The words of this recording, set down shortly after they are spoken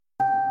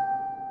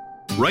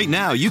Right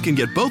now, you can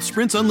get both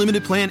Sprint's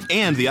unlimited plan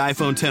and the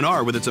iPhone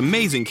XR with its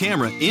amazing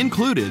camera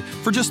included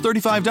for just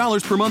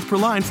 $35 per month per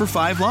line for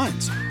 5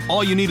 lines.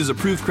 All you need is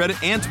approved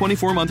credit and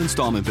 24-month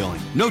installment billing.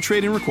 No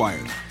trade-in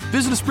required.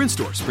 Visit a Sprint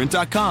store,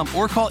 sprint.com,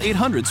 or call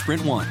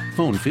 800-SPRINT1.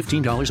 Phone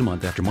 $15 a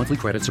month after monthly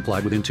credit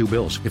supplied within 2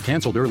 bills. If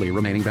canceled early,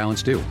 remaining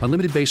balance due.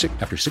 Unlimited basic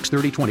after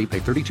 6/30/20. Pay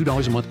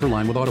 $32 a month per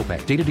line with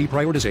autopay. Data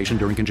deprioritization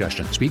during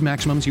congestion. Speed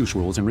maximums, use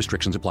rules, and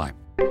restrictions apply.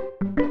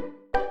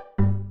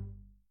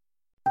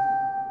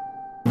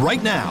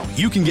 Right now,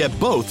 you can get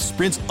both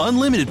Sprint's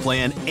unlimited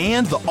plan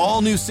and the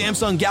all-new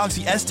Samsung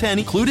Galaxy S10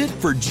 included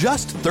for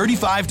just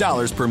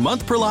 $35 per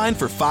month per line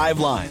for 5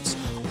 lines.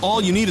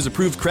 All you need is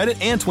approved credit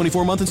and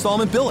 24-month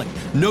installment billing.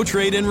 No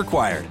trade-in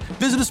required.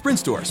 Visit a Sprint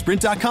store,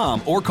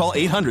 sprint.com, or call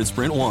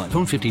 800-SPRINT1.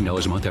 Phone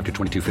 $15 a month after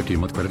 $22.50 a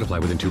month credit apply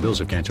within 2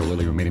 bills. If canceled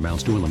early, remaining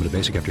balance due. Unlimited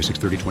basic after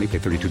 6/30/20. Pay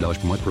 $32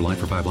 per month per line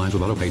for 5 lines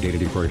with autopay. Data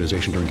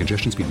deprioritization during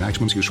congestion. Speed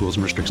maximums, use rules,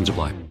 and restrictions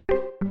apply.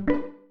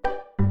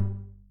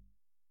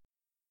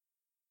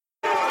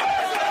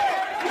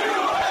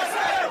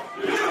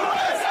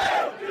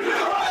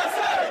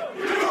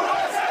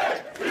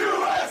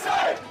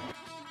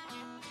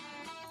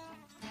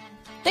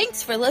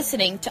 Thanks for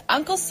listening to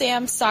Uncle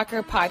Sam's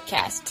Soccer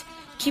Podcast,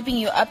 keeping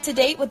you up to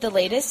date with the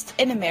latest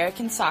in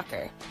American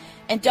soccer.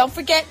 And don't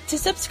forget to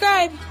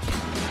subscribe.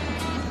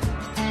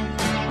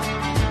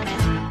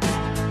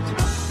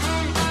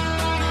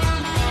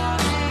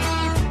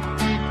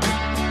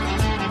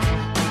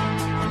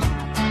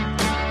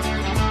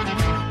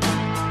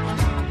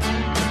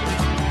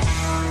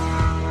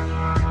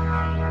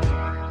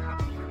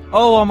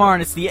 Oh, Omar,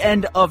 and it's the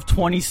end of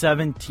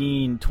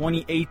 2017.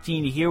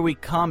 2018, here we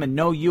come, and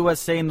no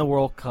USA in the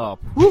World Cup.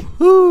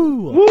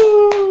 Woohoo!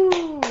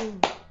 Woo!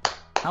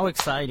 How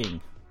exciting.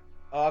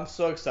 Oh, I'm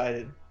so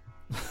excited.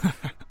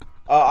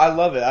 I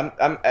love it.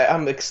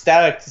 I'm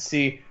ecstatic to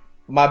see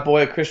my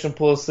boy Christian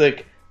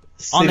Pulisic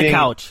on the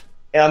couch.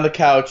 On the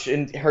couch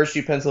in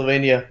Hershey,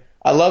 Pennsylvania.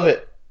 I love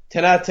it.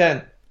 10 out of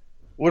 10.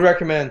 Would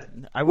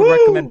recommend. I would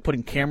recommend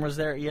putting cameras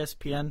there at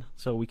ESPN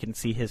so we can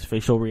see his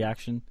facial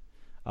reaction.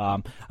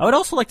 I would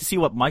also like to see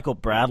what Michael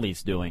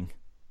Bradley's doing.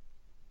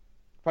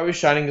 Probably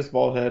shining his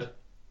bald head.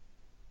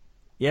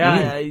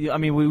 Yeah, I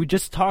mean, we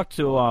just talked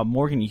to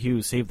Morgan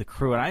Hughes, Save the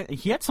Crew, and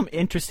he had some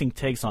interesting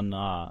takes on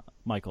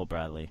Michael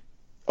Bradley.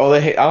 Oh,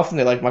 often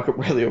they like Michael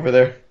Bradley over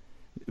there.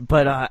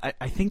 But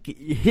I think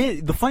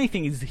the funny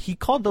thing is he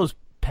called those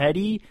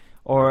petty,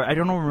 or I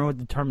don't remember what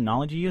the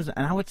terminology is,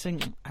 and I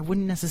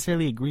wouldn't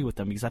necessarily agree with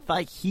them because I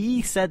thought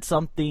he said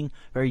something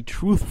very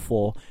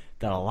truthful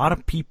that a lot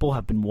of people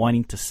have been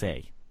wanting to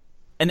say.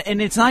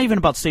 And it's not even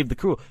about Save the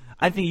Crew.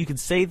 I think you could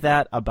say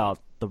that about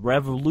the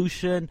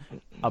Revolution,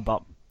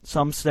 about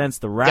some sense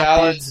the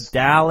Rapids,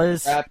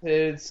 Dallas.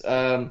 Rapids.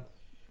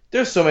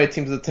 There's so many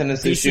teams with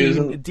attendance issues.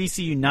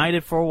 DC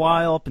United for a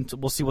while. Up until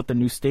we'll see what the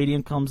new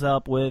stadium comes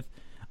up with.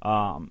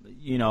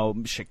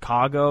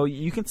 Chicago.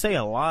 You can say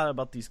a lot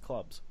about these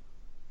clubs.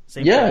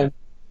 Same thing.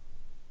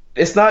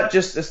 It's not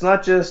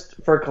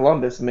just for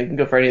Columbus. I mean, it can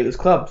go for any of those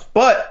clubs.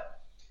 But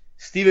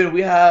Steven,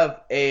 we have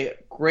a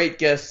great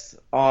guest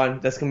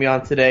that's going to be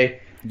on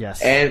today.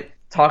 Yes. And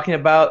talking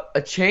about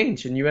a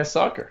change in U.S.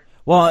 soccer.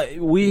 Well,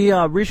 we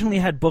originally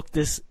had booked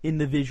this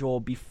individual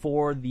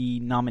before the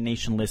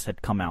nomination list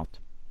had come out,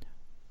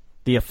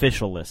 the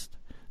official list.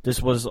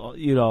 This was,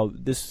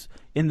 this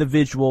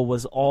individual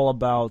was all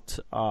about,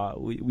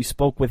 we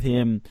spoke with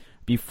him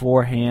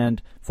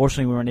beforehand.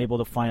 Fortunately, we weren't able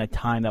to find a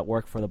time that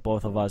worked for the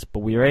both of us, but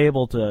we were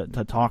able to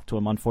talk to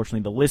him.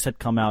 Unfortunately, the list had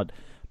come out.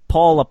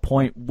 Paul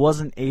Lapointe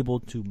wasn't able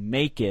to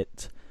make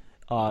it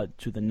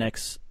to the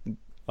next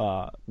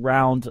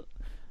round,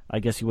 I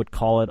guess you would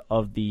call it,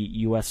 of the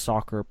U.S.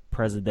 soccer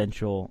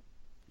presidential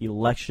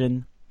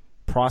election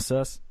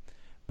process.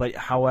 But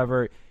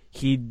however,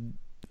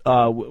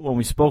 when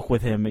we spoke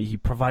with him, he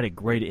provided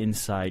great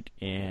insight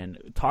and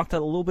talked a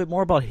little bit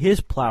more about his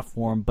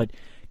platform, but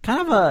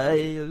kind of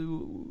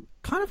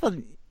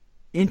an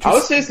interesting. I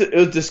would say it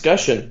was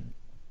discussion.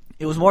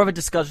 It was more of a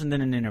discussion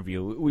than an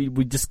interview. We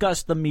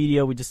discussed the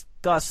media. We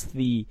discussed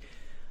the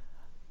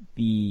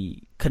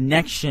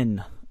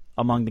connection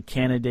among the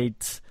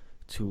candidates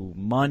to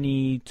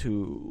money,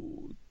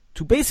 to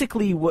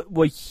basically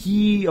what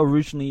he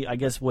originally, I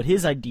guess, what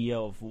his idea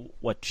of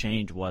what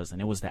change was, and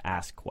it was to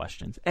ask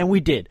questions. And we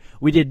did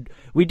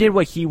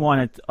what he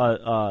wanted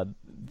the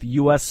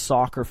U.S.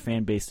 soccer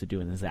fan base to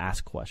do, and is to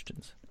ask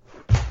questions.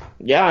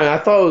 Yeah, and I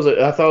thought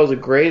it was a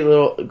great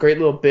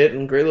little bit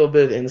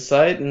of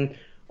insight, and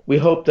we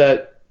hope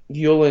that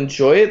you'll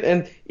enjoy it.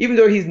 And even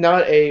though he's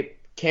not a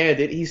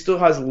candidate, he still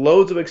has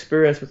loads of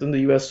experience within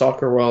the U.S.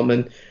 soccer realm,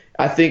 and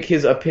I think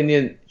his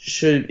opinion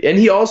should. And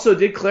he also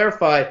did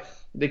clarify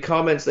the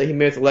comments that he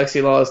made with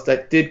Alexi Lalas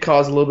that did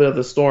cause a little bit of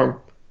a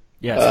storm.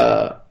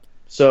 Yes.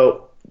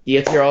 So you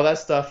get to hear all that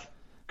stuff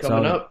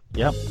coming up.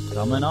 Yep,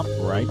 coming up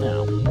right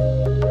now.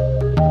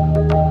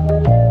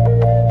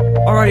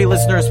 Alrighty,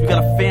 listeners, we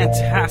got a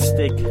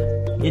fantastic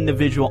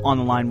individual on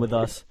the line with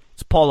us.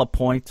 It's Paul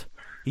Lapointe.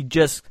 He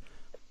just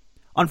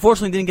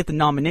Unfortunately, didn't get the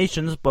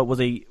nominations, but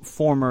was a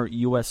former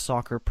U.S.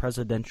 Soccer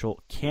Presidential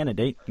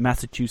candidate,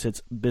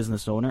 Massachusetts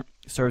business owner,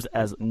 serves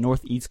as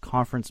Northeast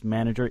Conference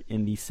manager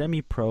in the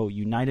semi-pro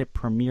United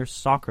Premier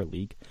Soccer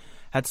League,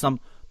 had some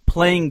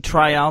playing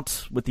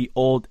tryouts with the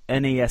old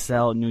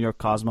NASL New York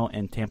Cosmo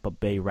and Tampa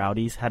Bay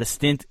Rowdies, had a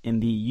stint in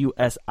the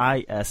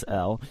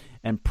USISL,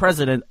 and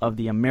president of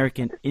the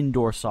American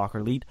Indoor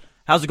Soccer League.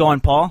 How's it going,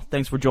 Paul?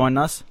 Thanks for joining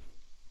us.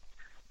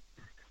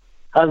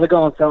 How's it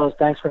going, fellas?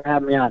 Thanks for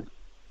having me on.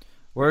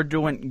 We're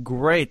doing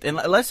great. And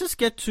let's just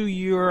get to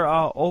your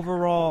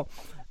overall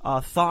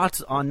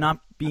thoughts on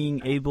not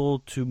being able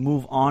to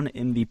move on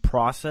in the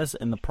process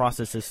and the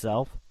process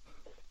itself.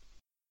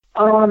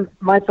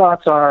 My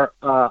thoughts are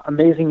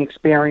amazing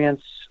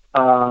experience.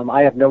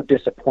 I have no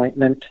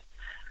disappointment.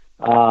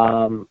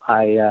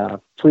 I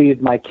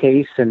pleaded my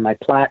case and my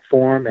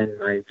platform and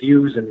my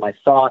views and my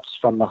thoughts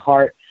from the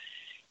heart.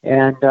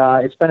 And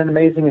it's been an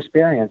amazing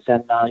experience,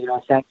 and I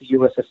thank the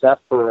USSF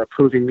for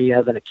approving me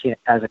as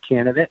a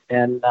candidate.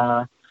 And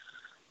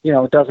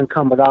it doesn't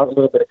come without a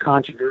little bit of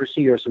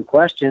controversy or some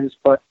questions,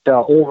 but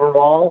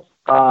overall,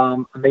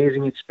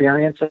 amazing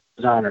experience. I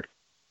was honored.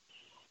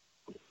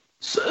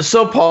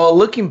 So, Paul,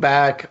 looking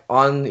back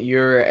on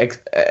your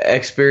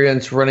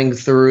experience running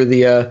through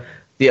the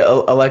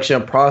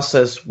election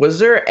process, was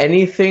there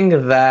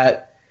anything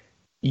that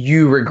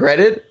you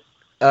regretted?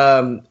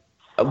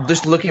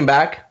 Just looking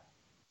back.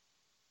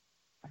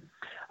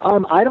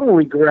 I don't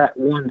regret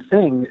one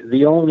thing.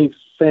 The only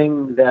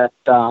thing that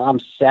I'm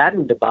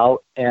saddened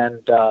about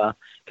and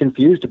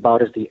confused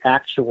about is the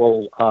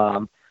actual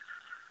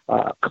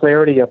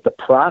clarity of the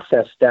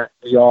process that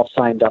we all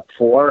signed up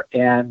for.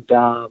 And,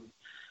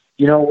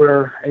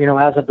 we're,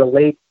 as of the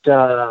late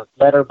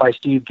letter by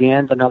Steve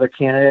Gans, another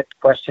candidate,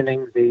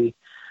 questioning the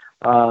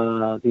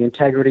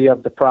integrity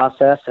of the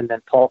process, and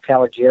then Paul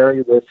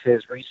Caligari with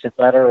his recent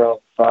letter of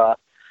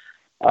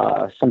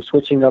some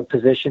switching of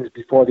positions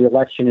before the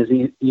election is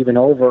even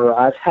over.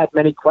 I've had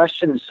many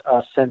questions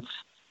since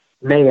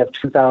May of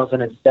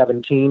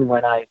 2017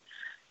 when I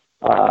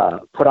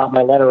put out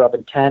my letter of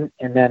intent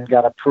and then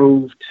got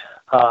approved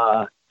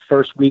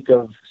first week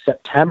of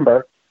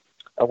September,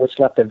 which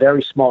left a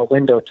very small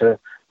window to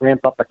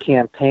ramp up a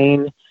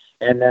campaign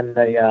and then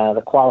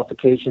the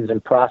qualifications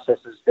and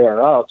processes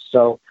thereof.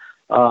 So,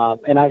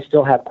 and I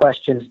still have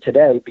questions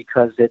today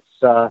because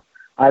it's,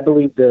 I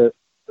believe the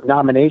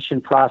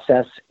nomination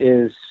process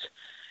is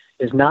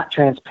not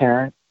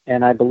transparent,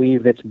 and I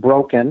believe it's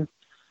broken.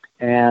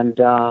 And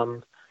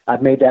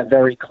I've made that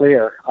very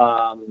clear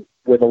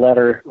with a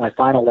letter, my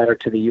final letter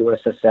to the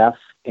USSF,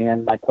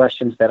 and my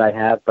questions that I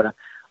have. But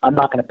I'm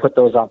not going to put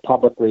those out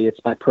publicly. It's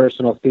my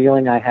personal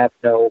feeling. I have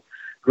no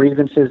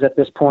grievances at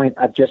this point.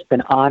 I've just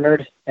been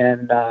honored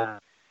and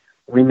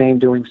remain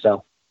doing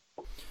so.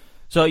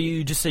 So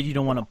you just said you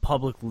don't want to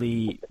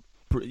publicly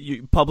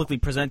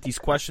present these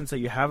questions that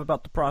you have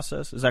about the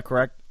process. Is that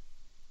correct?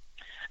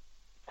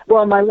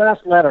 Well, my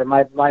last letter,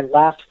 my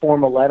last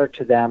formal letter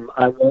to them,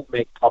 I won't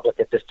make public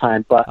at this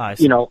time. But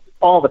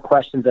all the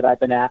questions that I've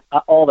been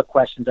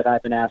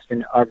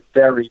asking are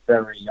very,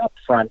 very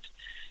upfront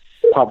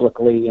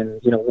publicly, and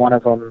one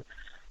of them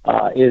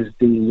is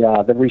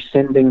the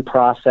rescinding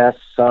process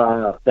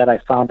that I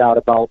found out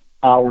about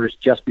hours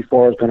just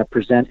before I was going to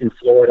present in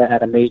Florida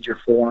at a major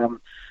forum.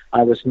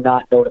 I was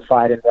not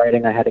notified in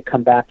writing. I had to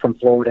come back from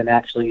Florida and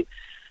actually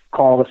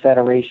call the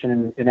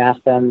Federation and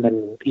ask them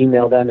and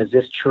email them, is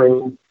this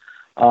true?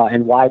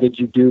 And why did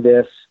you do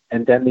this?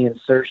 And then the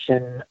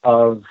insertion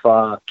of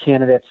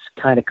candidates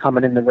kind of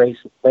coming in the race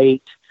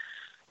late,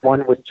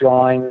 one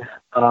withdrawing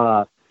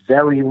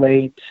very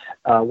late.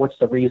 What's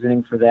the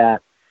reasoning for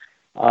that?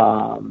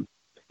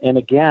 And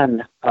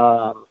again,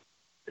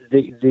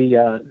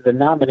 the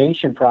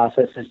nomination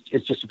process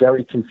is just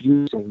very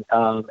confusing,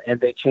 and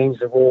they change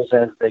the rules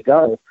as they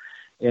go,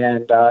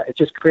 and it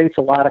just creates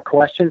a lot of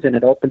questions, and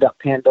it opened up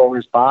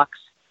Pandora's box.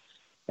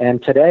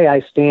 And today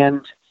I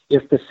stand,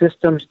 if the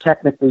system's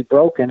technically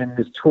broken and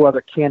there's two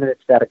other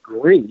candidates that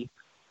agree,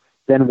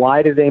 then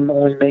why do they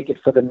only make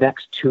it for the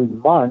next 2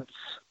 months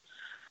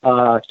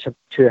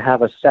to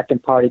have a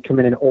second party come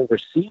in and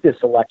oversee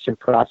this election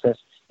process?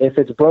 If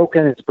it's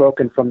broken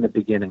from the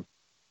beginning.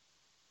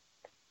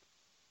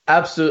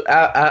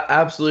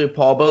 Absolutely,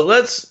 Paul. But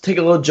let's take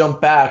a little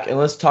jump back and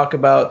let's talk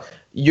about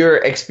your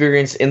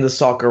experience in the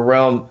soccer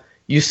realm.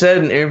 You said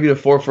in an interview to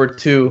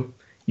 442,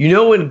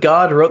 when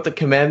God wrote the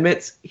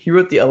commandments, he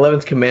wrote the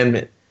 11th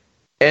commandment.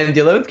 And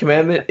the 11th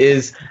commandment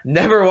is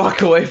never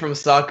walk away from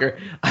soccer.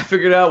 I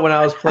figured out when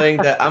I was playing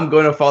that I'm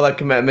going to follow that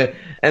commandment.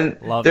 And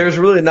there's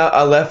really not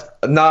a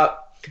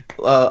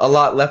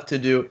lot left to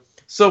do.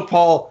 So,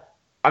 Paul,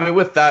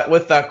 with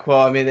that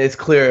quote, it's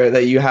clear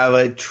that you have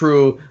a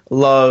true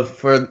love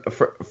for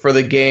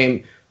the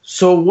game.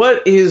 So,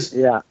 what is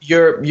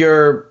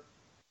your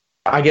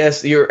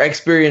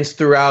experience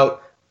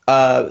throughout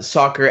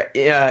soccer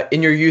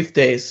in your youth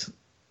days?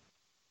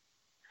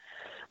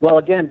 Well,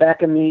 again,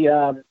 back in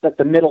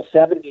the middle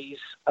 70s,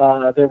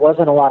 there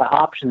wasn't a lot of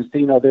options.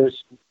 There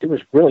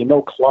was really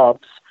no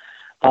clubs.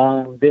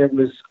 There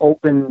was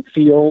open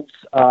fields.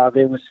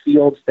 There was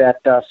fields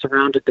that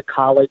surrounded the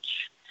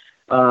college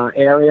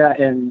area,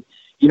 and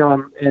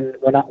and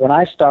when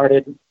I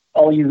started,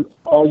 all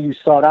you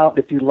sought out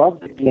if you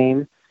loved the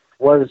game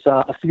was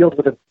a field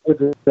with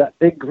a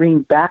big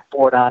green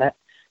backboard on it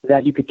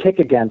that you could kick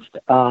against.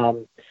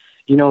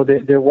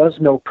 There was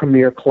no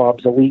premier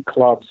clubs, elite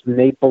clubs,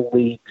 maple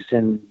leagues,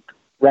 and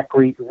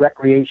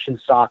recreation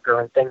soccer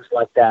and things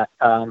like that.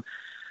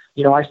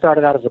 I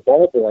started out as a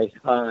ball boy,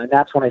 and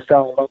that's when I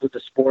fell in love with the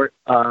sport.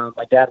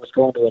 My dad was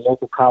going to a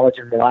local college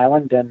in Rhode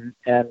Island, and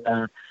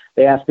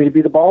they asked me to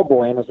be the ball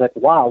boy, and I was like,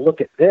 wow,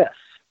 look at this.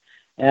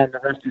 And the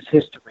rest is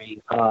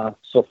history.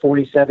 So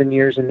 47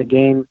 years in the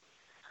game,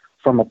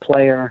 from a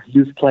player,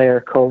 youth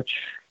player,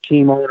 coach,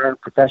 team owner,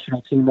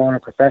 professional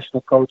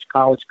coach,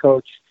 college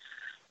coach,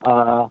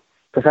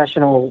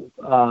 professional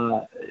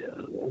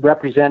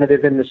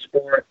representative in the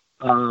sport,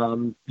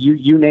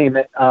 you name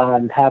it,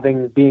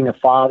 being a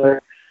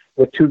father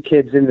with 2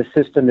 kids in the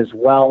system as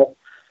well.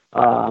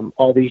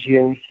 All these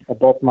years,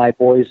 both my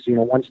boys,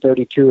 one's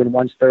 32 and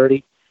one's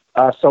 30.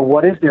 So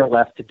what is there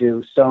left to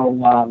do?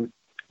 So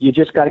you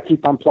just got to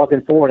keep on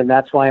plugging forward, and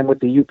that's why I'm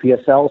with the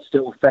UPSL,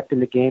 still affecting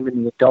the game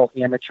in the adult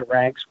amateur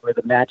ranks where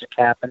the magic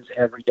happens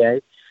every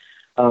day,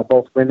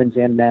 both women's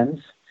and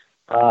men's,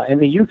 and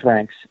the youth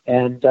ranks.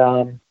 And,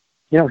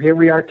 here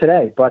we are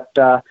today. But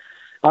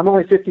I'm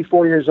only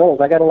 54 years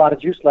old. I got a lot of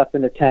juice left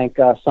in the tank,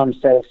 some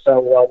say. So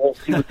we'll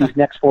see what these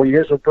next 4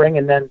 years will bring,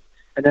 and then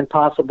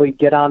possibly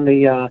get on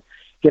the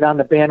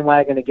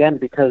bandwagon again,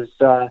 because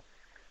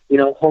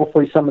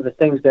hopefully some of the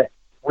things that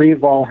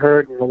we've all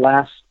heard in the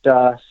last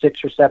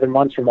 6 or 7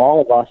 months from all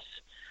of us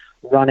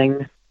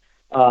running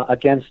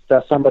against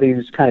somebody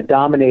who's kind of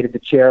dominated the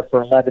chair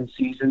for 11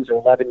 seasons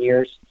or 11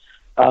 years.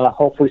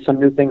 Hopefully some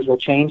new things will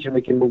change and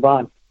we can move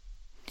on.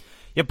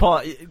 Yeah,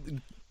 Paul,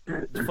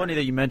 it's funny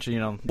that you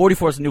mentioned,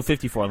 44 is the new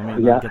 54.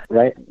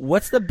 Right.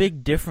 What's the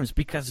big difference?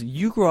 Because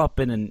you grew up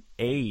in an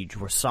age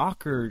where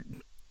soccer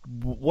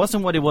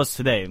wasn't what it was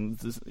today,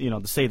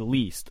 to say the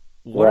least.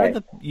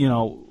 What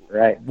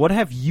what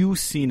have you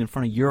seen in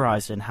front of your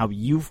eyes and how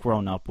you've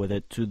grown up with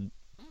it to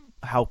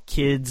how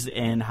kids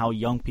and how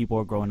young people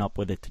are growing up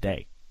with it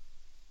today?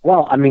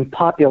 Well,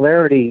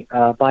 popularity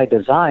by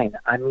design.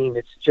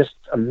 It's just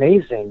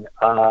amazing.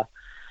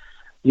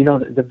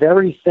 The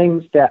very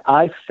things that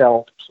I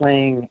felt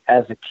playing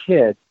as a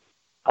kid,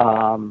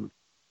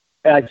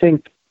 I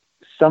think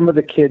some of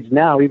the kids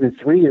now, even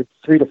 3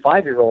 to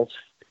 5 year olds,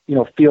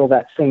 feel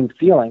that same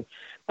feeling,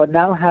 but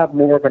now have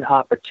more of an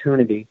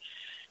opportunity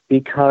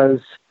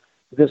because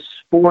the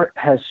sport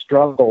has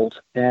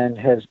struggled and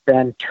has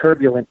been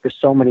turbulent for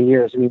so many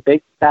years.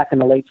 Back in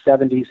the late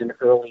 70s and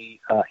early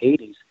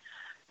 80s,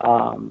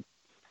 all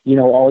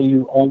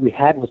we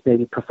had was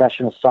maybe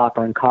professional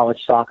soccer and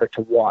college soccer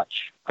to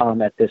watch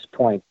at this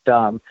point.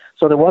 So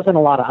there wasn't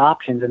a lot of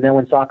options. And then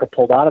when soccer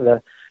pulled out of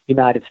the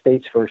United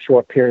States for a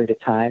short period of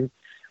time,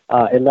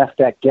 it left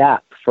that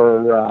gap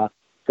for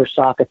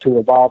soccer to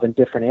evolve in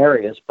different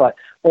areas. But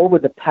over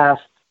the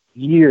past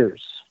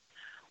years,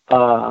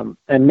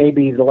 and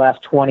maybe the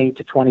last 20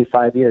 to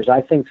 25 years,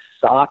 I think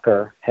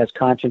soccer has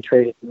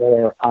concentrated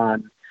more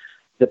on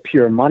the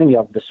pure money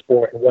of the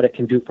sport and what it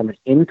can do from an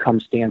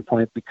income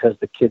standpoint, because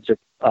the kids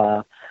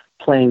are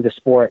playing the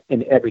sport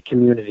in every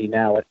community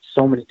now at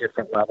so many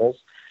different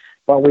levels.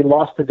 But we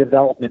lost the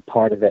development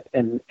part of it,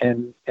 and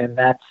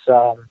that's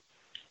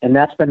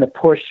been the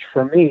push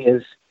for me.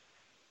 Is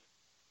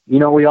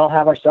we all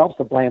have ourselves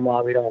to blame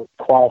why we don't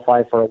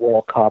qualify for a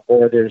World Cup,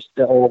 or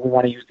we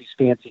want to use these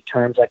fancy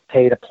terms like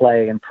pay to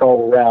play and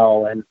pro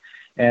rel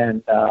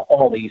and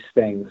all these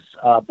things,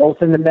 both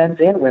in the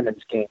men's and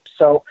women's game.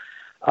 So,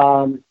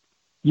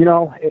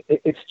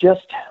 it's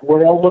just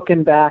we're all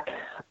looking back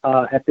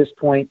at this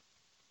point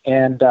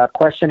and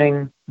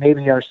questioning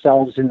maybe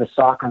ourselves in the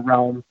soccer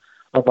realm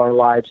of our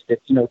lives.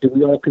 That do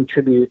we all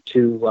contribute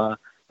to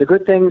the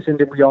good things, and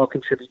do we all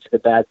contribute to the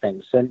bad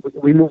things? And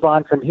we move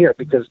on from here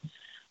because.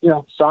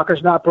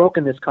 Soccer's not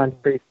broken. This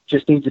country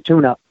just needs a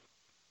tune-up.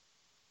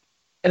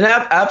 And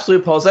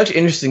absolutely, Paul. It's actually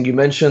interesting. You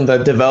mentioned the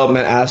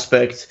development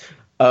aspect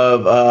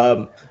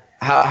of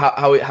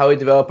how we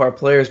develop our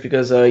players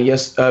because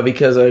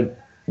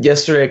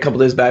yesterday, a couple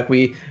days back,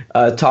 we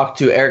talked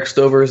to Eric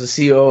Stover, who's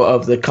the CEO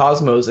of the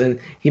Cosmos, and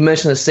he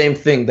mentioned the same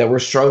thing, that we're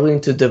struggling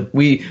to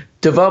we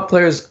develop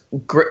players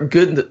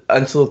good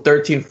until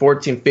 13,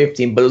 14,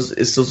 15, but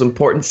it's those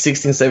important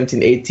 16,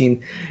 17,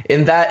 18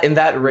 in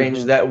that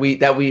range that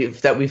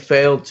we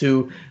failed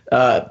to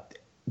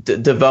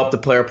develop the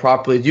player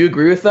properly. Do you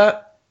agree with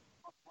that?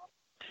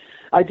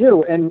 I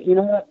do, and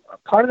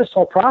part of this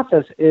whole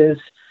process is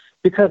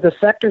because the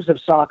sectors of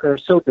soccer are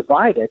so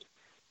divided.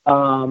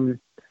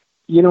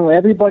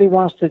 Everybody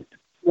wants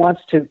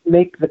to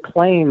make the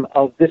claim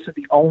of this is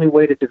the only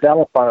way to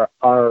develop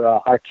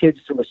our kids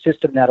through a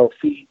system that'll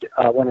feed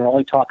when we're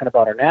only talking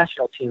about our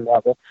national team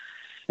level.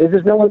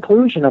 There's no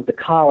inclusion of the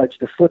college,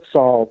 the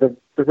futsal, the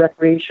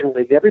recreational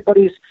league.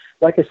 Everybody's,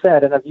 like I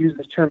said, and I've used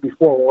this term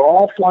before, we're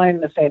all flying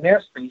in the same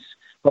airspace,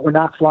 but we're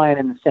not flying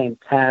in the same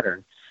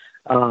pattern.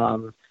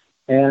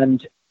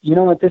 And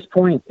at this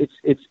point,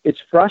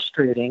 it's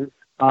frustrating.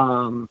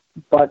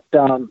 But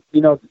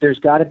there's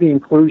got to be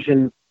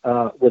inclusion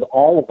with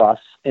all of us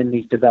in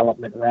these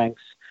development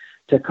ranks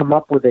to come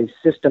up with a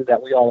system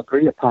that we all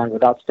agree upon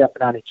without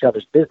stepping on each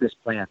other's business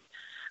plan.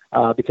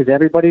 Because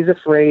everybody's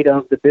afraid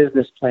of the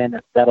business plan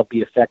that'll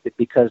be affected,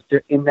 because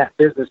in that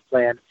business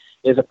plan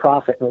is a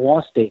profit and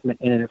loss statement,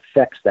 and it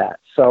affects that.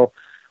 So,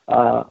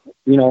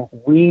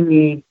 we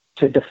need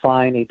to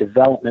define a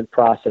development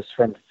process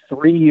from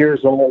 3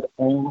 years old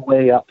all the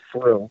way up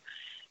through,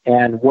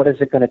 and what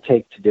is it going to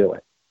take to do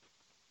it?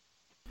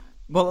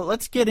 Well,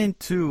 let's get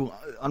into,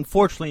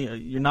 unfortunately,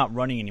 you're not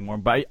running anymore,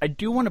 but I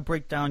do want to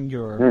break down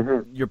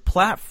your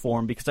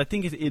platform, because I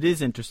think it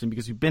is interesting,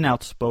 because you've been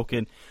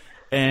outspoken,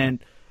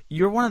 and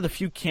you're one of the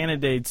few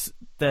candidates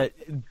that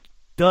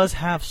does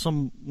have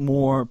some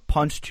more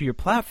punch to your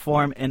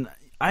platform, and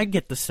I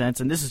get the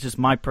sense, and this is just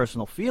my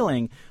personal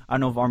feeling, I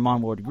don't know if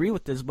Armand would agree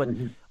with this, but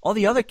all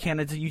the other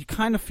candidates, you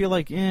kind of feel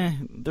like,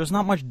 there's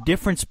not much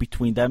difference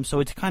between them, so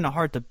it's kind of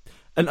hard to,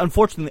 and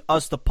unfortunately,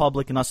 us, the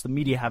public, and us, the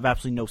media, have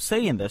absolutely no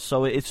say in this,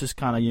 so it's just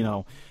kind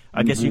of,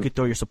 I guess you could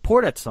throw your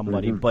support at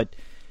somebody, but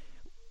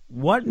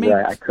what makes...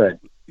 Yeah, I could.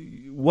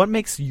 What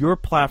makes your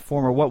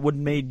platform, or what would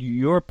made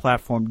your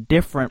platform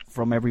different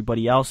from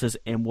everybody else's,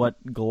 and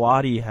what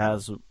Galati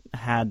has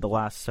had the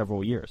last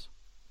several years?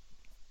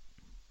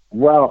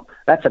 Well,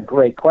 that's a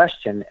great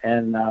question,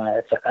 and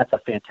that's a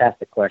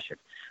fantastic question.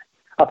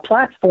 A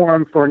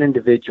platform for an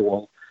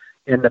individual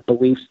and the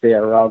beliefs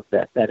thereof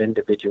that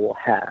individual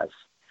has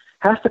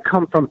to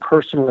come from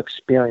personal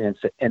experience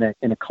in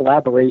a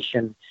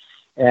collaboration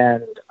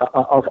and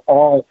of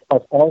all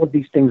of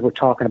these things we're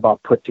talking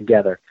about put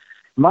together.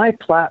 My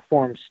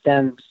platform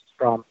stems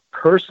from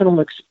personal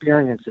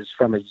experiences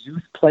from a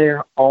youth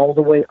player all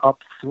the way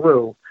up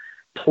through,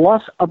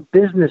 plus a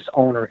business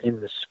owner in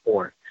the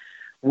sport.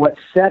 What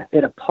set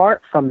it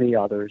apart from the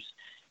others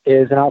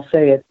is, and I'll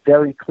say it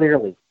very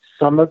clearly,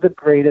 some of the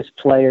greatest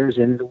players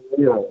in the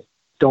world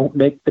don't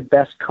make the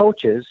best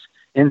coaches,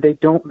 and they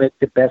don't make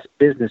the best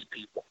business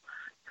people.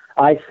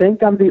 I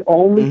think I'm the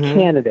only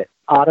candidate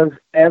out of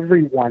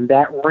everyone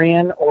that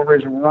ran or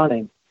is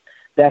running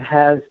that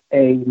has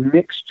a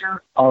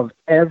mixture of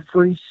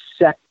every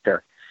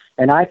sector.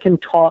 And I can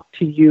talk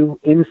to you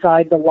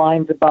inside the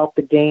lines about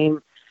the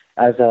game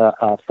as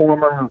a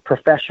former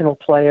professional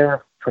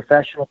player,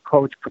 professional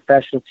coach,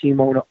 professional team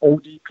owner,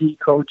 ODP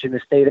coach in the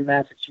state of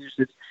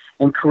Massachusetts,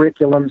 and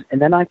curriculums.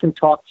 And then I can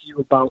talk to you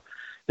about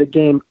the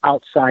game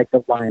outside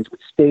the lines with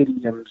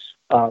stadiums,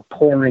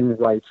 pouring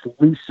rights,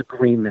 lease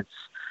agreements,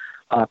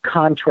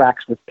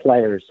 contracts with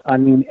players. I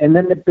mean, and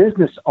then the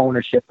business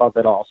ownership of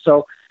it all.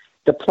 So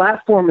the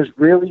platform is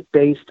really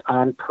based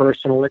on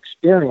personal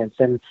experience.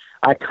 And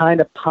I kind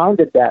of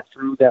pounded that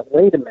through that,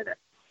 wait a minute,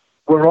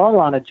 we're all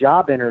on a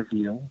job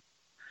interview.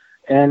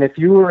 And if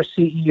you were a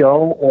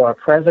CEO or a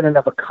president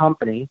of a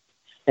company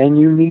and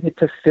you needed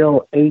to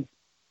fill a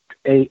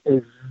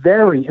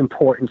very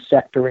important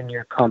sector in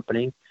your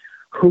company,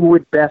 who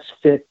would best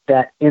fit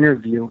that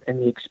interview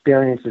and the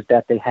experiences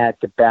that they had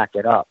to back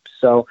it up?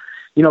 So,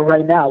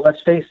 right now,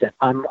 let's face it,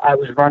 I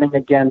was running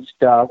against,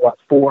 4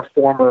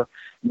 former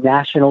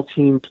national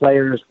team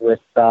players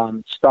with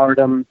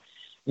Stardom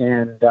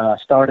and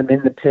Stardom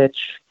in the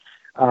Pitch,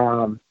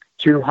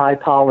 2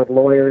 high-powered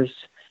lawyers,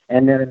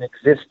 and then an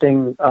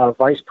existing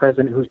vice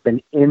president who's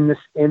been in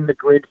the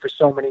grid for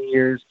so many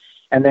years,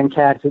 and then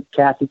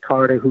Kathy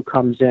Carter, who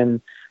comes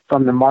in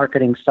from the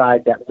marketing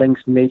side that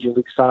links Major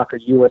League Soccer,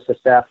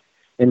 USSF,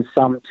 and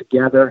some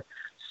together.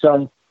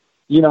 So,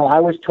 I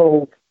was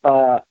told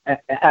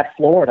at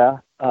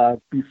Florida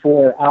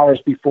hours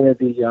before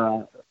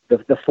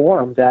the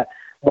forum that,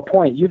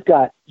 Lapointe, you've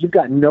got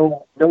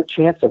no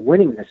chance of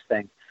winning this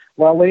thing.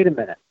 Well, wait a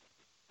minute.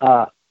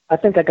 I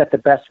think I got the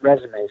best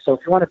resume. So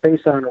if you want to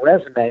base it on a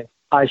resume,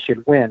 I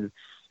should win.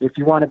 If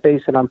you want to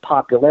base it on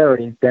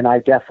popularity, then I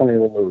definitely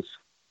will lose.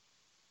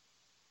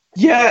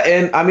 Yeah,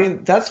 and I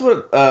mean, that's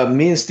what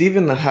me and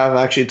Steven have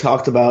actually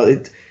talked about.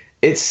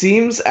 It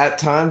seems at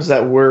times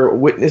that we're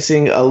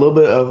witnessing a little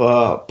bit of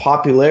a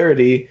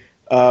popularity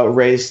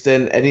race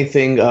than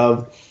anything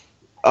of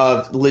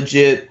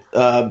legit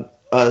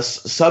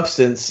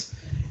substance.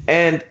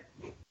 And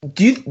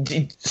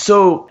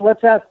so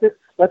let's ask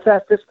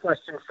this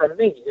question from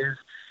me: is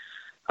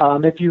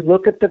if you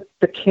look at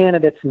the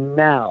candidates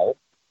now,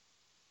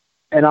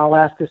 and I'll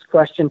ask this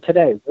question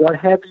today: what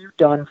have you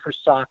done for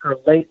soccer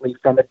lately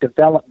from a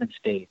development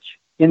stage?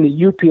 In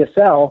the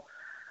UPSL,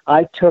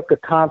 I took a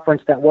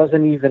conference that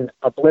wasn't even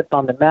a blip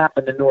on the map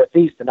in the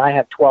Northeast, and I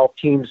have 12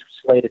 teams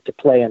slated to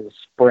play in the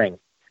spring,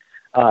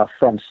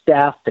 from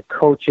staff to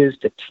coaches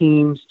to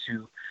teams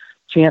to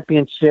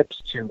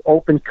championships to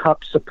Open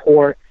Cup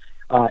support,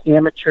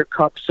 Amateur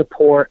Cup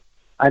support.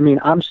 I mean,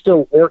 I'm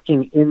still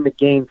working in the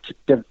game to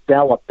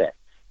develop it,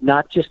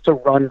 not just to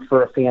run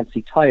for a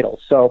fancy title.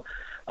 So,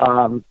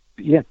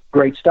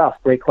 great stuff.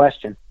 Great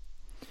question.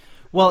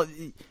 Well,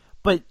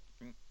 but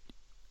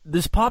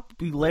this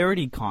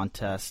popularity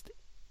contest,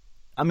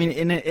 I mean,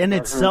 in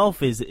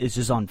itself is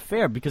just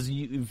unfair, because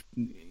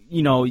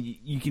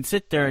you can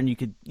sit there and you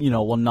could,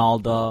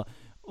 Ronaldo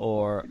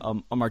or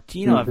a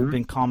Martino have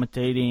been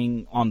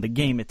commentating on the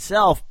game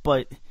itself,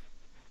 but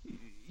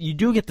you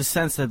do get the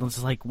sense that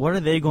it's like, what are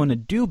they going to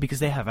do? Because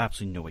they have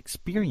absolutely no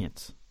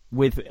experience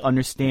with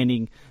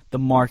understanding the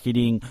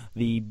marketing,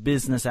 the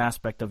business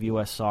aspect of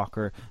U.S.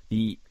 soccer,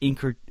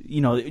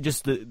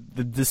 just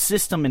the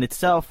system in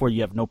itself where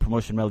you have no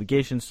promotion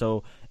relegation.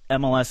 So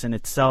MLS in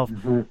itself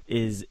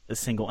is a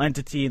single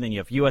entity. Then you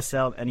have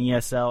USL,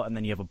 NESL, and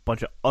then you have a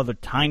bunch of other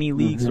tiny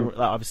leagues.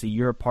 Obviously,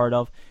 you're a part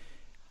of.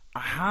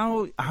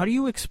 How do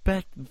you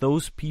expect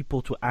those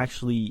people to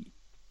actually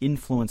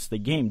influence the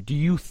game? Do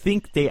you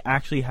think they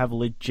actually have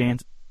a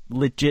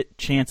legit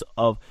chance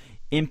of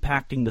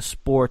impacting the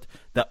sport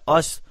that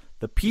us,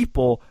 the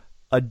people,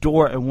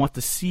 adore and want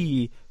to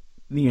see,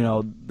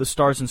 the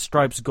Stars and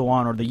Stripes go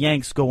on, or the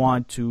Yanks go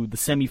on to the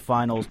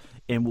semifinals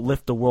and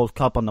lift the World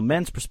Cup on the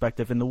men's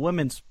perspective, and the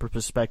women's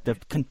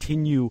perspective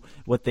continue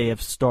what they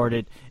have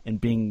started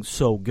and being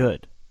so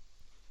good?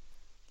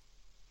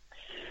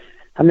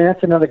 I mean,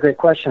 that's another great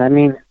question. I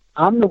mean,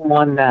 I'm the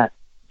one that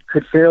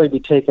could fairly be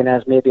taken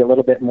as maybe a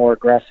little bit more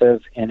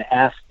aggressive and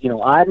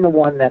I'm the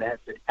one that has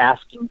been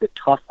asking the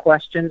tough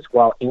questions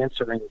while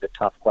answering the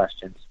tough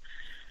questions.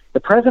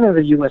 The president of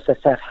the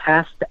USSF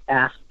has to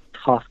ask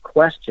tough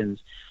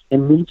questions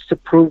and needs to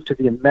prove to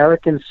the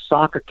American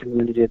soccer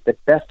community that the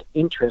best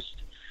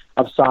interest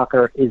of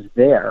soccer is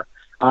there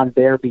on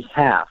their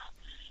behalf.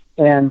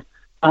 And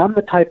I'm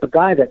the type of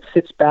guy that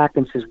sits back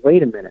and says,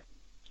 wait a minute.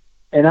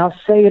 And I'll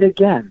say it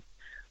again.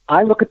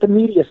 I look at the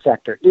media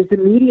sector. Is the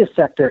media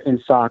sector in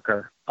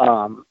soccer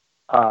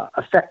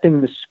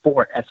affecting the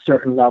sport at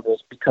certain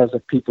levels because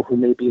of people who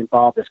may be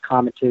involved as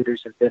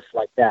commentators and this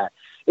like that?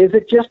 Is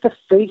it just a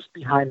face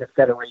behind the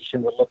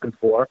federation we're looking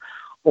for,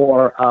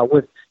 or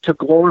to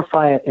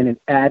glorify it in an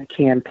ad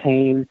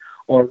campaign,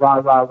 or rah,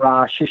 rah,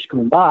 rah, shish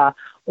kumbah?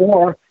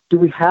 Or do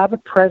we have a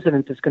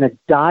president that's going to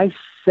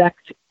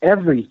dissect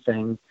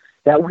everything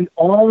that we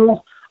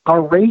all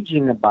are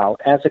raging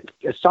about as a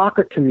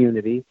soccer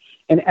community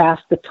and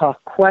ask the tough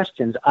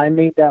questions? I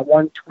made that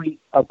one tweet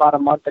about a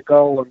month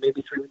ago or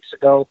maybe 3 weeks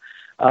ago.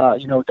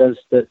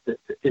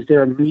 Is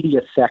there a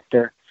media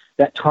sector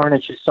that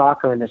tarnishes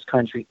soccer in this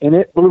country? And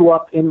it blew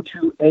up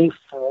into a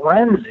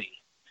frenzy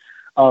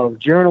of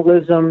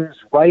journalism,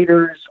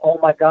 writers. Oh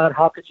my God,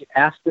 how could you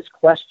ask this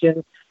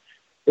question?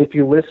 If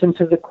you listen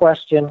to the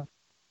question,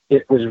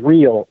 it was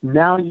real.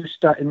 Now you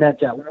start, and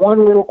that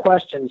one little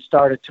question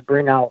started to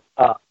bring out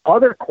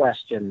other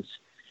questions,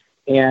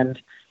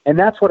 and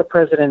that's what a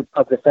president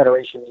of the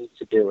federation needs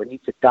to do. It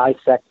needs to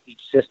dissect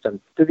each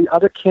system. Do the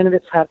other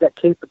candidates have that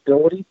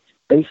capability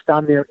based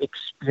on their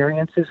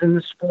experiences in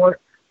the sport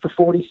for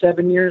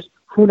 47 years?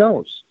 Who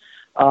knows?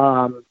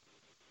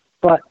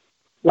 But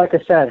like I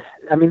said,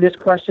 I mean, there's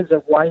questions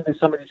of why even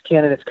some of these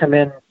candidates come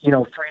in,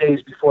 3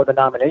 days before the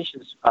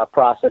nominations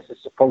process is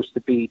supposed to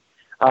be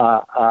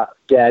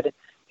dead,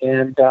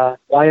 and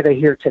why are they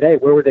here today?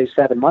 Where were they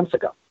 7 months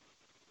ago?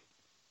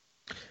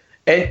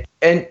 And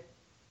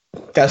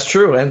that's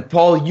true. And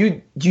Paul,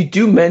 you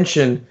do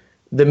mention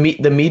the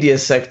media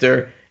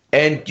sector,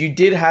 and you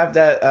did have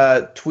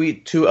that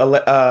tweet to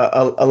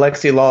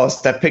Alexi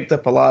Lawless that picked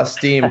up a lot of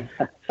steam.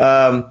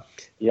 Asking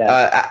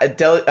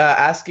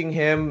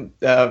him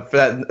for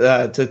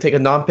that to take a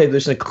non-paid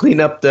position to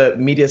clean up the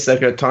media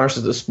sector that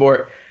tarnishes the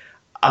sport.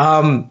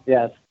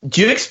 Yes.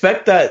 Do you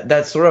expect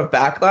that sort of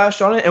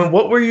backlash on it? And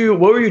what were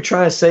you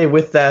trying to say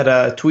with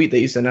that tweet that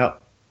you sent out?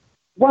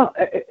 Well,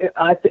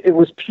 it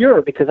was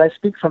pure because I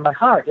speak from my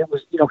heart. It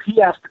was,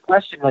 he asked the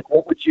question like,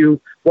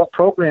 what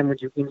program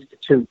would you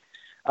institute,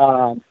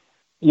 in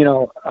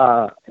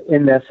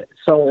this?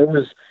 So it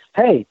was,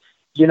 hey,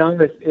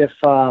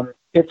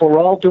 if we're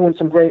all doing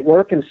some great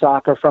work in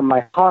soccer from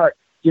my heart,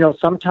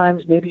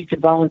 sometimes maybe you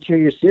could volunteer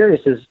your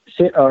services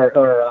to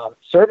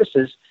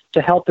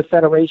help the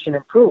federation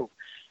improve.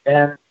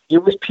 And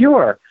it was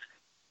pure.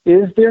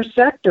 Is there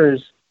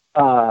sectors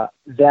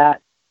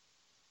that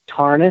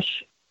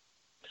tarnish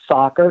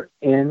soccer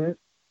in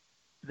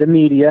the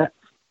media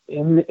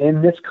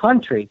in this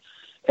country?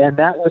 And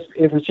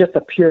it was just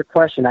a pure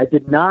question. I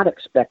did not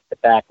expect the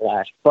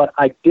backlash, but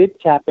I did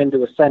tap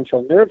into a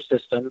central nerve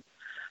system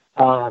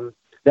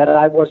that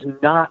I was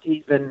not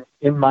even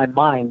in my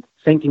mind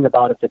thinking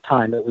about at the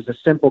time. It was a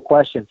simple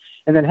question.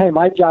 And then, hey,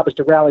 my job is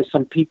to rally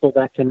some people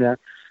that can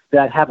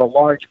that have a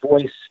large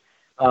voice,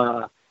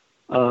 and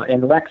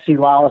Lexi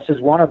Lawless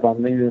is one of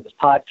them. His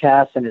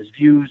podcast and his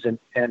views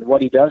and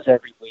what he does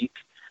every week.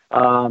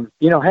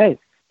 Hey,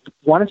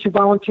 why don't you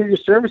volunteer your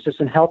services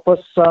and help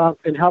us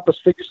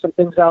figure some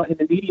things out in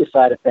the media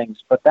side of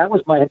things? But that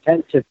was my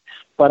intention.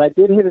 But I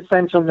did hit a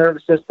central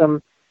nervous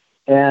system,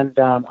 and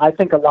I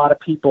think a lot of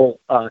people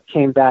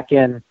came back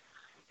in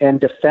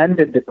and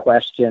defended the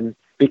question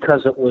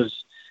because it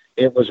was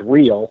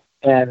real.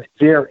 And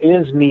there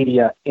is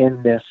media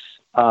in this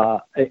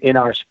in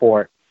our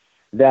sport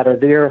that are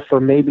there for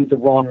maybe the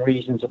wrong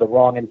reasons or the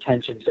wrong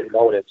intentions and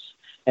motives,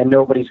 and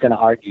nobody's going to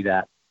argue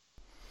that.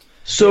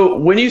 So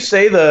when you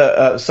say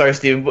sorry,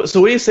 Steve. So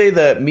when you say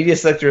the media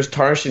sector is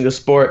tarnishing the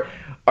sport,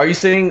 are you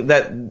saying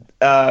that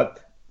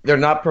they're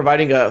not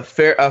providing a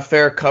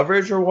fair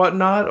coverage or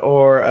whatnot?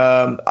 Or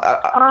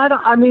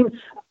I mean,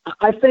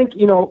 I think,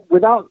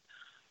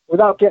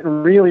 without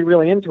getting really,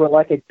 really into it,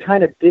 like I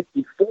kind of did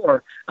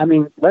before. I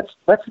mean, let's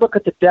look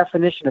at the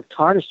definition of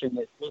tarnishing.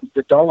 It means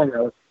the dulling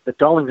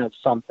of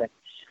something.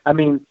 I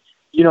mean,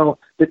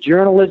 the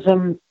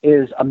journalism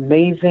is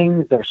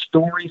amazing. Their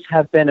stories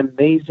have been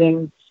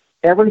amazing.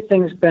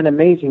 Everything's been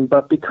amazing.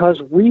 But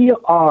because we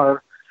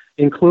are,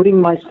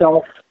 including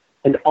myself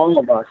and all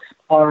of us,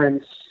 are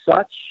in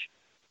such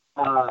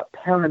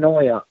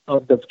paranoia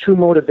of the true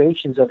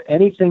motivations of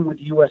anything with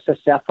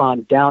USSF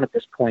on down at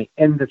this point,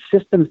 and the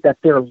systems that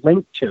they're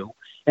linked to,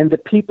 and the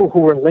people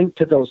who are linked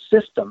to those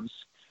systems,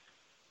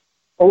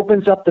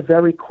 opens up the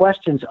very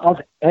questions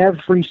of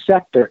every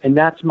sector, and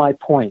that's my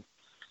point.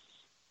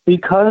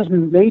 Because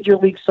Major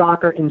League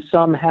Soccer and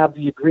some have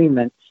the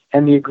agreement,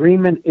 and the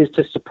agreement is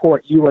to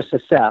support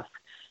USSF,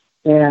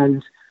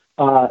 and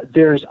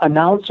there's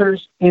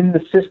announcers in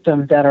the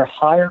system that are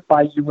hired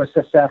by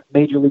USSF,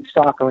 Major League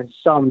Soccer, and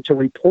some to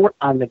report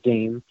on the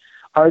game.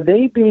 Are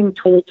they being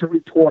told to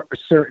report a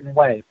certain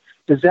way?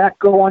 Does that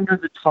go under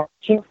the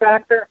targeting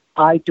factor?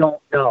 I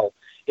don't know.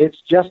 It's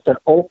just an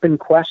open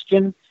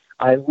question.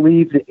 I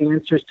leave the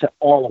answers to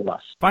all of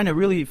us. I find it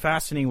really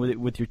fascinating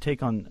with your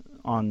take on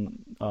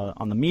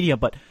the media,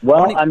 but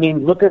I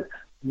mean, look at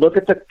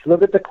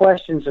the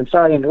questions. I'm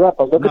sorry to interrupt,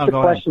 but look at the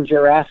questions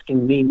you're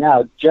asking me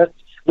now.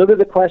 Look at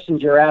the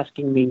questions you're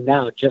asking me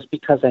now, just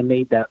because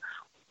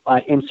I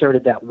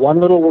inserted that one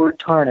little word,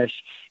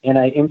 tarnish, and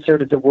I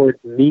inserted the word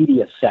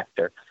media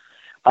sector.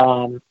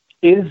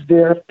 Is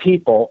there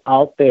people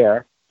out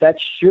there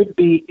that should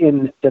be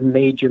in the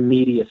major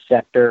media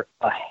sector,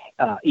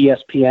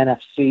 ESPN,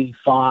 FC,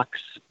 Fox,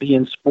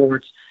 beIN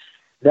Sports,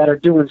 that are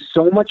doing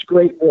so much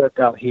great work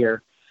out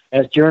here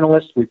as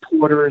journalists,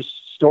 reporters,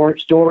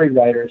 story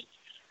writers?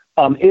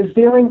 Is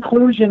there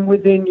inclusion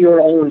within your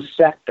own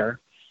sector?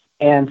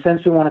 And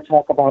since we want to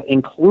talk about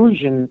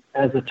inclusion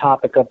as a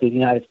topic of the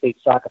United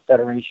States Soccer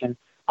Federation,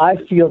 I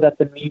feel that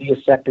the media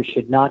sector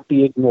should not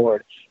be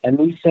ignored. And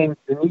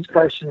these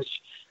questions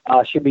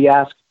should be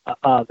asked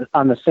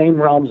on the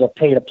same realms of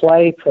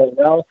pay-to-play,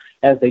 pro-rel,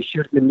 as they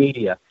should in the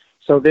media.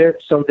 So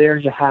there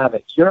you have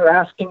it. You're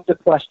asking the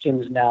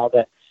questions now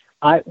that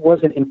I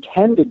wasn't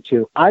intended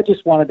to. I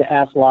just wanted to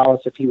ask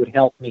Lawless if he would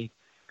help me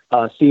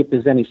see if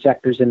there's any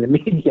sectors in the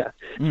media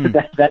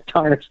that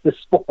tarnish the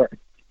sport.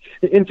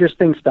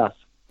 Interesting stuff.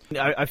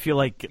 I feel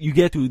like you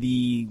get to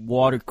the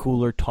water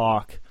cooler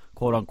talk,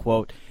 quote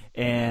unquote,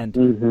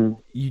 and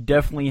you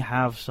definitely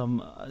have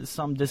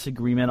some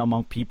disagreement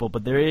among people,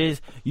 but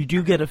you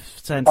do get a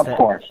sense of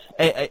course.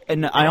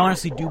 And I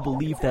honestly do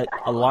believe that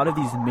a lot of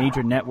these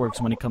major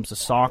networks, when it comes to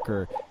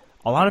soccer,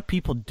 a lot of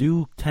people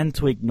do tend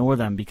to ignore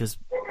them because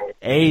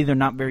A, they're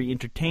not very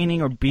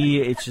entertaining, or B,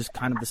 it's just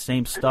kind of the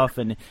same stuff.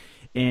 And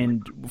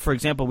for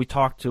example, we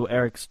talked to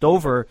Eric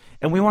Stover,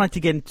 and we wanted to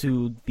get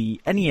into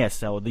the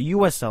NESL, the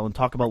USL, and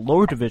talk about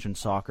lower division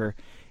soccer.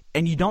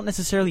 And you don't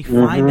necessarily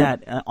find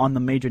that on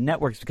the major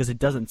networks because it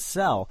doesn't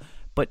sell.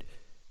 But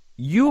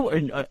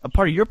a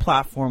part of your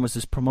platform was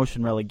this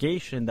promotion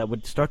relegation that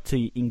would start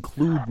to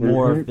include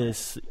more of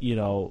this,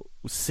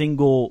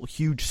 single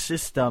huge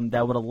system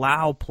that would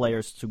allow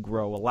players to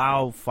grow,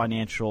 allow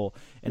financial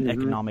and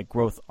economic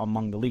growth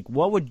among the league.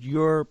 What would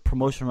your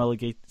promotion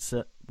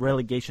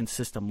relegation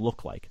system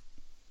look like?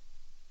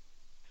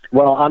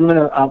 Well,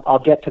 I'll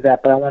get to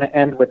that, but I want to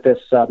end with this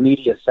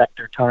media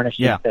sector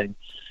tarnishing thing.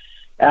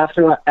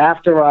 After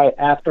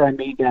I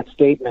made that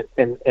statement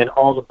and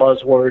all the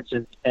buzzwords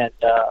and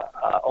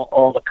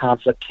all the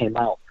conflict came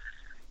out,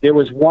 there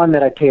was one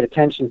that I paid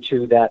attention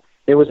to, that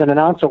there was an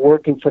announcer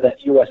working for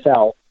that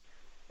USL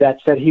that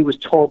said he was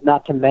told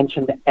not to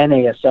mention the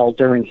NASL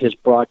during his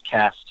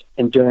broadcast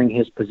and during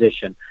his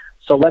position.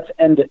 So let's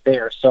end it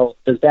there. So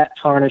does that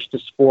tarnish the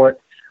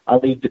sport? I'll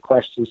leave the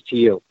questions to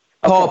you.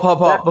 Paul,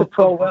 back to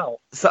pro-rel.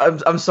 So,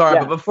 I'm sorry,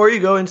 but before you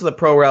go into the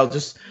pro-rel,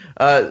 just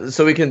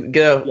so we can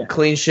get a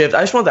clean shift,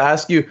 I just wanted to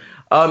ask you,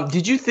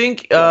 did you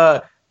think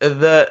have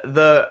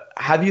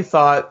you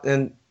thought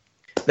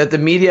that the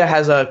media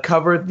has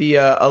covered the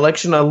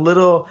election a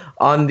little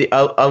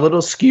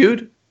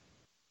skewed?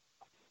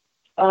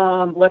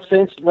 Let's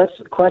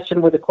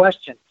question with a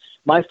question.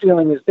 My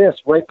feeling is this,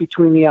 right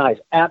between the eyes.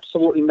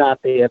 Absolutely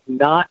not. They have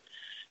not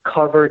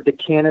covered the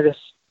candidates,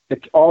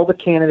 all the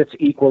candidates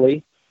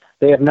equally.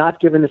 They have not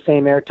given the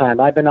same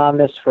airtime. I've been on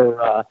this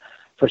for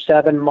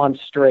 7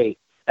 months straight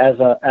as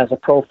a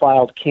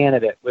profiled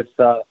candidate with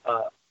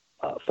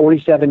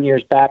 47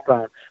 years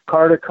background.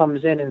 Carter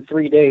comes in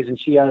 3 days, and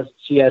she has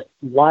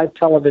live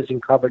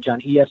television coverage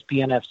on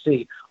ESPN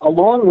FC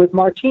along with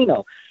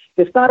Martino.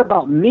 It's not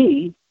about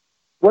me.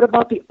 What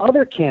about the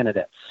other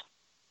candidates?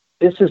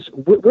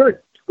 We're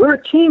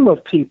a team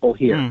of people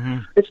here. Mm-hmm.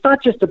 It's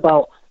not just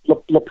about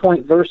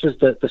Lapointe versus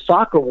the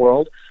soccer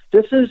world.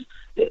 This is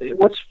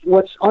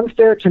what's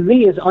unfair to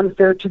me is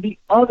unfair to the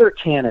other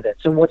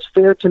candidates, and what's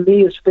fair to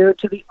me is fair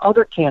to the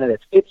other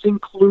candidates. It's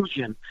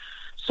inclusion.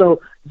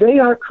 So they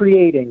are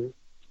creating,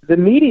 the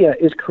media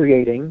is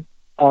creating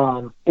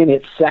in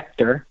its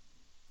sector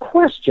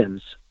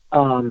questions,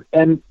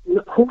 and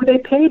who are they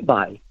paid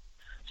by?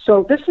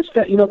 So this is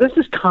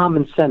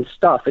common sense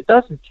stuff. It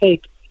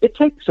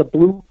takes a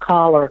blue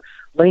collar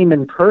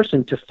layman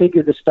person to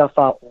figure this stuff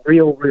out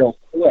real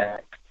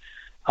quick.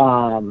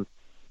 So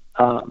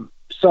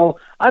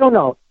I don't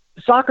know.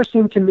 Soccer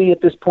seemed to me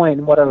at this point,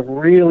 and what I've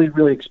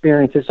really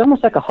experienced, it's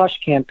almost like a hush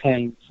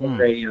campaign for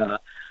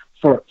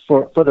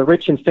the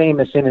rich and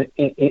famous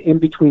in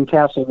between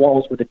castle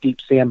walls with a deep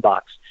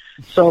sandbox.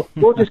 So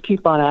we'll just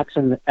keep on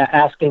asking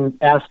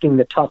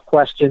the tough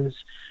questions,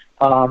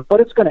 but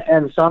it's going to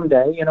end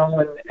someday, and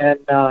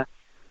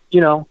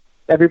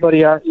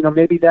everybody,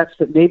 maybe that's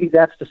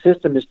the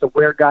system, is to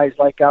wear guys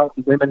like out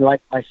and women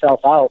like myself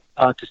out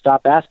to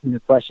stop asking the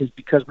questions,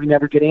 because we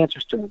never get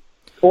answers to them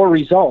or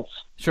results.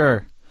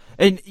 Sure.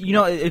 And,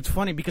 it's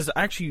funny because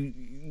actually,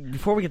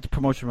 before we get to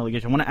promotion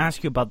relegation, I want to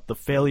ask you about the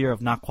failure of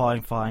not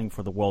qualifying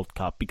for the World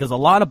Cup, because a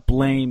lot of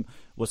blame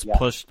was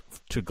pushed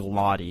to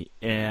Galati,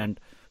 and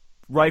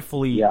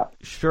rightfully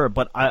sure,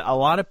 but a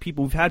lot of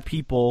people, we've had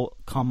people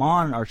come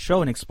on our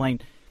show and explain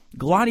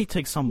Galati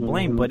takes some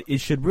blame, but it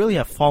should really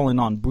have fallen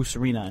on Bruce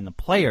Arena and the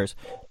players.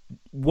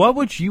 What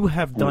would you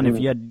have done if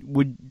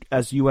you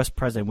as U.S.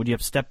 president? Would you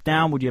have stepped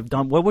down?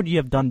 What would you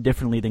have done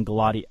differently than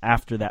Galati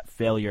after that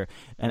failure,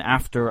 and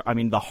after,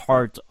 the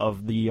heart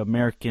of the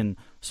American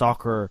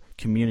soccer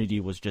community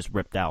was just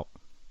ripped out?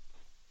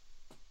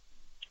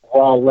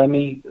 Well, let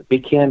me be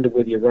candid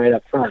with you right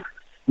up front.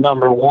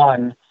 Number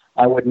one,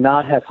 I would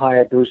not have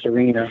hired Bruce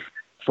Arena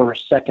for a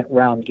second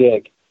round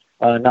gig.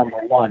 Number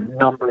one.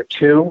 Number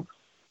two,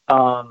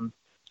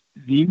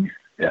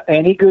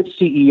 any good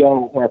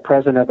CEO or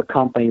president of a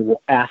company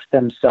will ask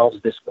themselves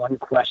this one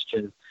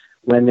question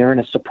when they're in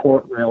a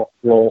support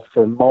role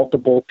for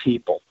multiple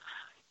people.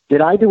 Did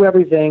I do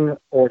everything,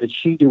 or did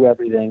she do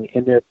everything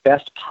in their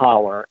best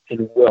power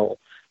and will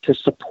to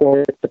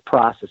support the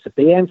process? If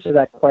they answer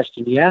that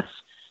question yes,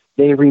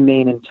 they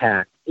remain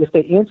intact. If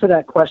they answer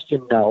that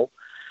question no,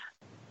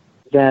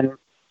 then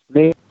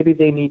maybe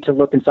they need to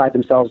look inside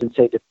themselves and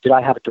say, did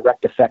I have a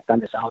direct effect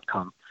on this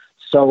outcome?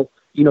 So,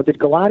 did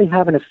Galati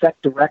have an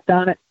effect direct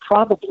on it?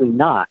 Probably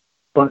not.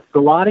 But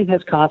Galati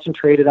has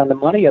concentrated on the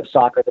money of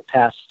soccer the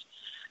past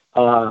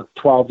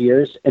 12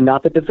 years and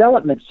not the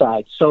development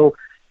side. So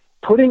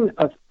putting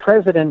a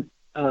president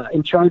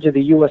in charge of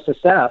the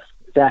USSF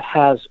that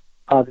has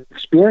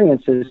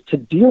experiences to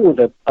deal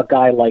with a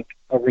guy like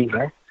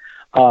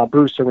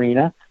Bruce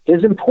Arena,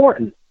 is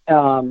important.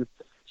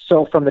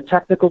 So from the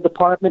technical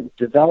department,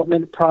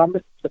 development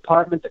department,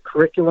 the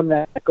curriculum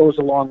that goes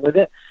along with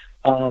it,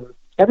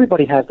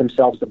 everybody has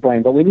themselves to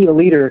blame, but we need a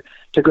leader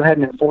to go ahead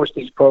and enforce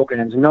these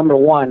programs. Number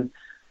one,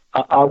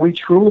 are we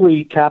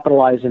truly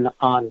capitalizing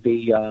on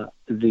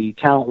the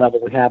talent level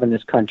we have in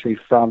this country,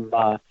 from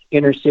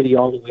inner city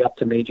all the way up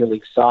to Major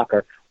League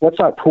Soccer? What's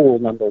our pool?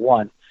 Number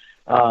one,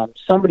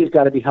 somebody's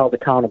got to be held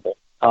accountable.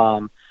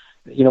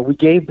 We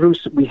gave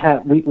Bruce. We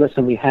have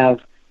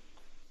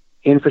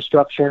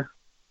infrastructure,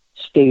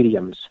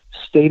 stadiums,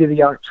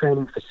 state-of-the-art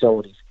training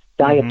facilities,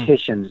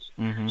 dietitians,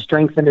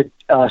 strength and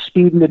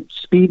speed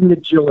and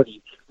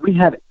agility. We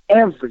have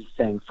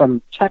everything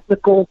from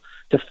technical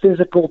to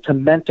physical to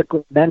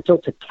mental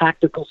to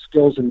tactical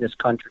skills in this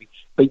country,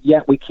 but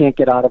yet we can't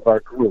get out of our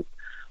group.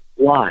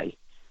 Why?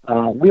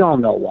 We all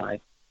know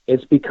why.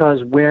 It's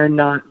because we're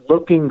not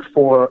looking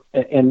for,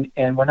 and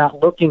we're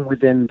not looking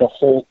within the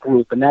whole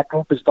group, and that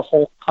group is the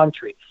whole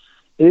country.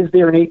 Is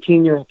there an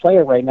 18-year-old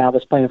player right now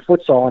that's playing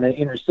futsal in an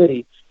inner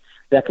city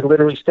that could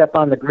literally step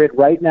on the grid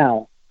right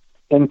now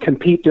and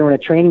compete during a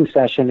training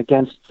session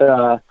against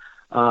the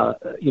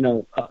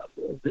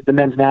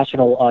men's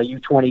national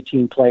U20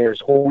 team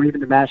players, or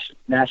even the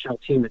national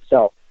team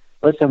itself?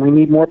 Listen, we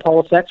need more Paul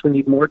Effects, we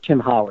need more Tim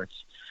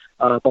Howards,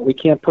 but we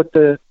can't put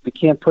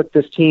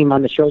this team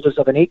on the shoulders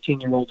of an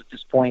 18-year-old at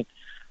this point.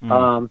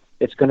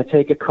 It's going to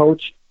take a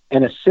coach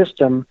and a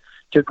system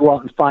to go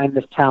out and find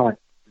this talent.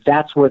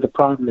 That's where the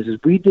problem is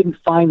we didn't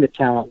find the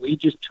talent. We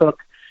just took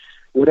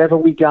whatever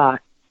we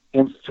got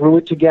and threw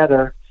it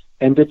together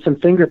and did some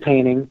finger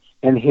painting,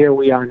 and here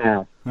we are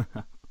now.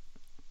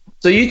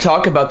 So you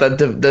talk about that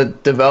the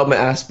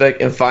development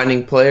aspect and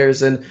finding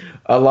players, and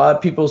a lot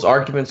of people's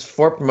arguments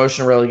for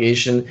promotion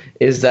relegation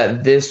is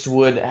that this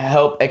would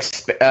help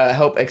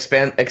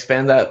expand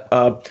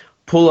that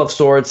pool of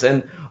sorts,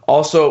 and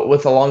also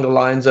with along the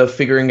lines of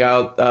figuring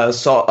out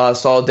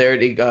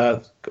solidarity,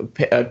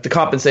 the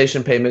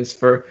compensation payments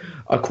for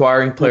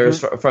acquiring players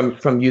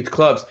from youth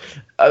clubs.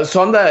 So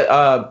on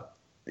that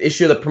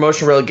issue of the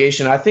promotion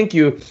relegation, I think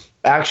you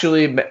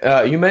actually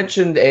you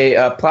mentioned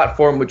a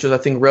platform which was, I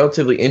think,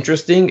 relatively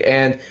interesting,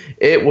 and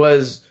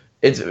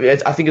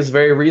I think it's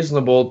very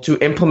reasonable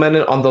to implement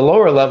it on the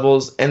lower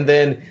levels and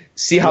then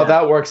see how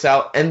that works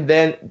out, and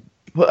then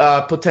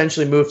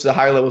potentially move to the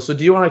higher level. So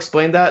do you want to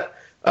explain that,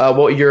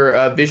 what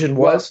your vision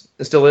was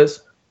and still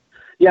is?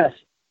 Yes,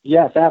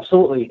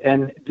 absolutely.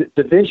 And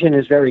the vision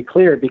is very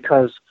clear,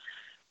 because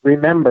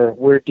remember,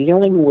 we're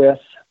dealing with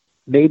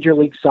Major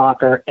League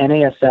Soccer,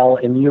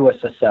 NASL, and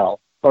USSL,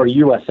 or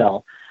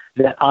USL.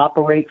 that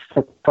operate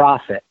for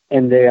profit,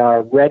 and they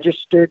are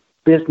registered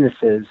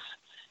businesses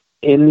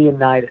in the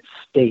United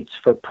States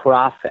for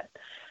profit,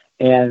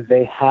 and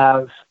they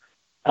have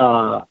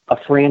a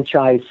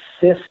franchise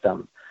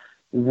system.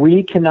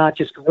 We cannot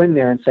just go in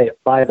there and say,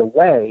 by the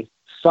way,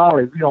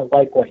 sorry, we don't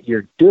like what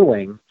you're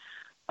doing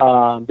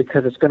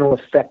because it's going to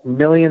affect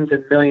millions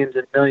and millions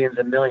and millions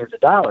and millions of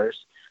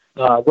dollars.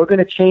 We're going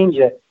to change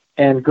it,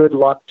 and good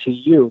luck to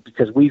you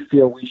because we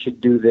feel we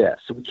should do this.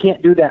 So we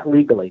can't do that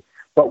legally.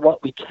 But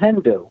what we can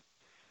do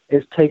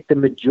is take the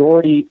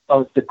majority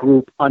of the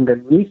group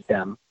underneath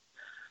them,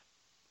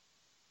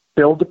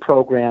 build the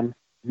program,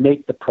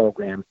 make the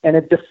program, and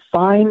a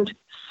defined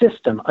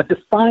system, a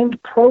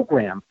defined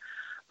program,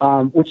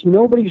 which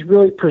nobody's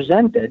really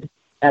presented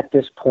at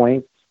this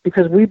point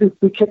because we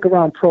kick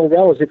around pro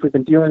rel as if we've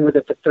been dealing with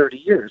it for 30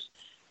 years.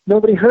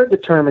 Nobody heard the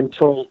term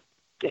until,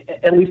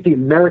 at least the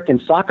American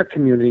soccer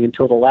community,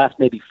 until the last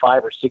maybe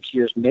 5 or 6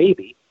 years,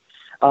 maybe.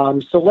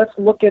 So let's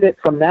look at it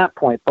from that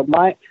point.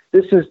 But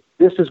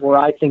this is where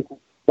I think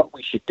what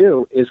we should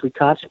do is we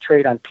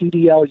concentrate on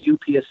PDL,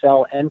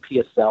 UPSL,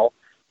 NPSL,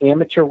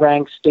 amateur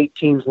ranks, state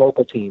teams,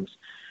 local teams.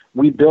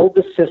 We build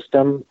the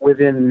system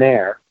within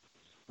there,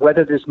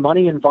 whether there's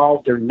money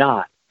involved or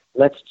not.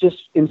 Let's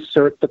just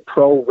insert the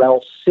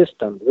pro-rel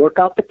system, work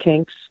out the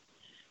kinks,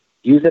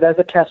 use it as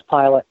a test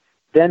pilot,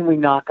 then we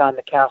knock on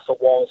the castle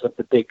walls of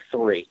the big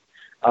three.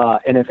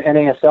 And if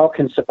NASL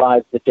can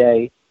survive the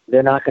day,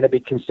 they're not going to be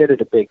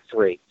considered a big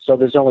three. So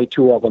there's only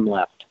 2 of them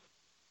left.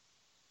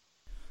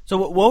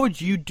 So what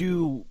would you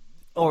do,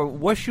 or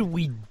what should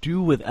we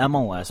do with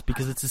MLS?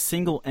 Because it's a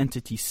single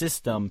entity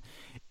system,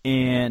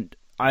 and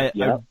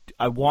I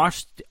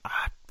watched.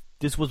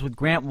 This was with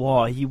Grant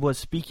Waugh. He was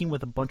speaking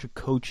with a bunch of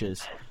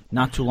coaches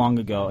not too long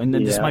ago, and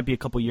then this might be a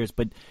couple years,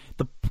 but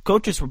the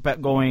coaches were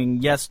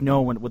going yes,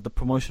 no with the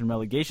promotion and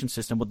relegation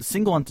system. But the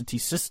single entity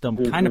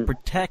system kind of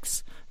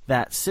protects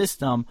that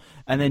system,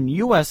 and then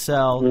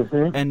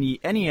USL and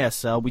the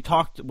NESL. We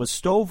talked with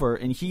Stover,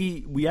 and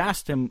we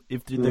asked him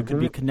if there could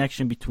be a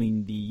connection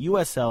between the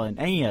USL and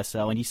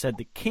NESL, and he said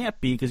there can't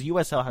be because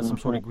USL has some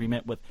sort of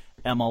agreement with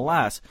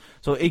MLS.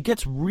 So it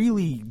gets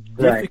really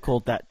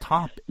difficult at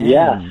top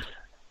end.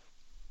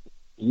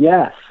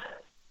 Yes.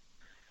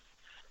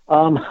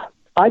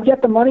 I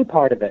get the money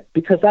part of it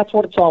because that's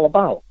what it's all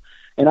about.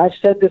 And I've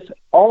said this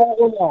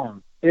all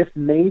along. If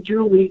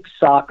Major League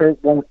Soccer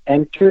won't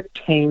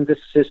entertain the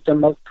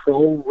system of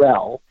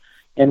pro-rel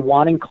and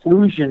want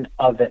inclusion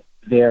of it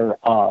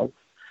thereof,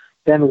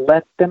 then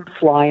let them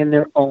fly in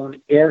their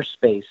own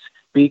airspace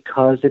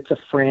because it's a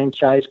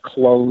franchise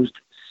closed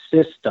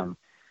system.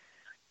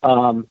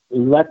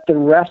 Let the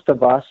rest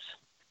of us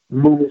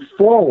move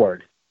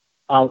forward,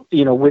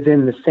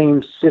 within the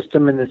same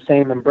system and the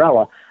same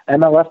umbrella.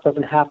 MLS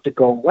doesn't have to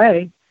go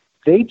away.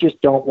 They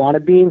just don't want to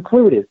be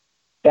included.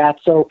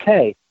 That's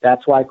okay.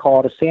 That's why I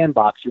call it a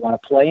sandbox. You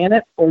want to play in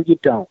it or you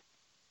don't.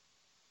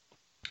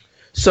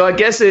 So I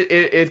guess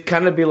it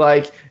kind of be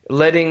like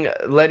letting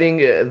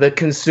the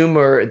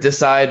consumer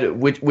decide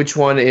which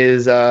one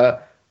is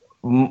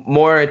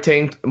more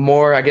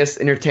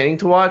entertaining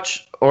to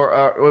watch,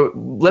 or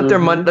let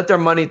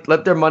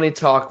their money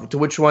talk to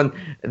which one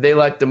they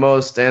like the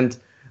most, and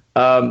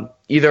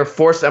either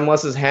force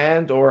MLS's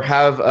hand or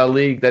have a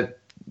league that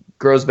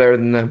grows better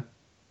than them.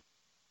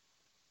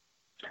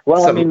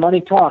 Well,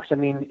 money talks.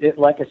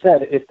 Like I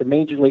said, if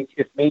Major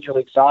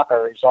League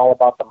Soccer is all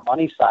about the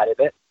money side of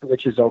it,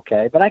 which is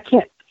okay, but I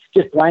can't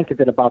just blanket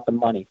it about the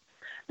money.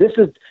 This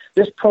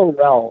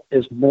pro-rel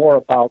is more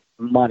about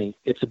money.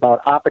 It's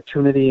about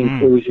opportunity,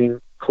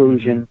 inclusion,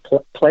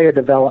 player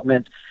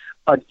development,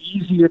 an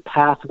easier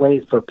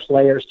pathway for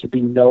players to be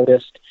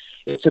noticed.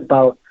 It's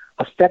about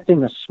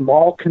affecting a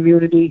small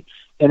community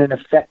and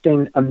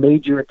affecting a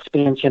major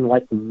expansion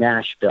like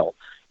Nashville.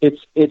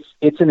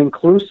 It's an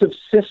inclusive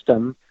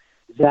system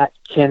that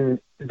can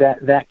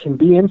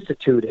be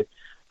instituted.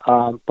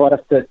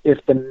 But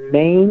if the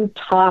main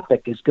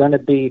topic is going to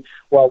be,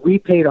 well, we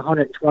paid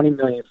 $120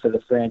 million for the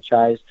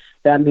franchise,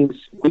 that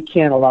means we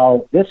can't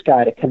allow this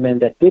guy to come in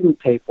that didn't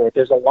pay for it.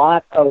 There's a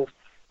lot of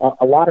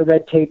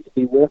red tape to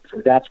be worked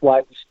through. That's why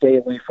we stay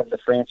away from the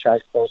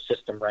franchise closed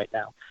system right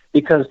now,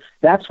 because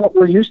that's what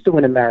we're used to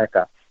in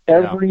America.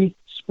 Every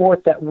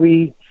sport that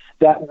we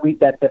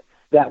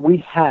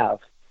have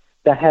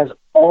that has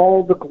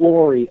all the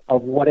glory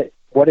of what it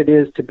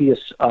is to be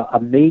a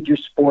major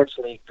sports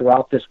league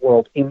throughout this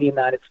world in the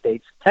United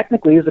States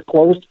technically is a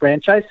closed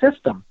franchise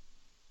system.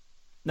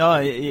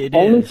 No, it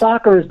only is.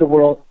 Soccer is the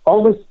world.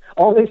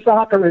 Only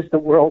soccer is the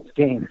world's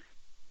game.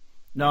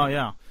 No,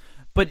 yeah,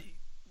 but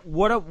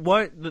what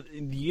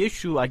the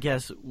issue I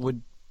guess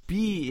would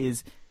be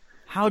is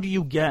how do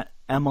you get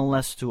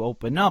MLS to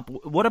open up?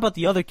 What about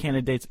the other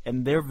candidates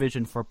and their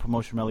vision for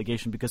promotion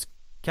relegation? Because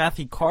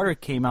Kathy Carter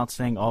came out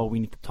saying, "Oh, we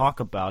need to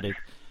talk about it,"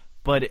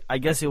 but I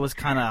guess it was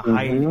kind of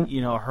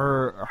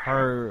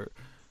her.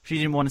 She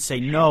didn't want to say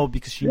no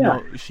because she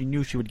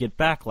knew she would get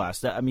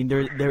backlash.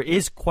 There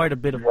is quite a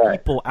bit of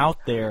people out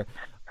there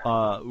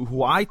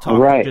who I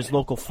talk to, just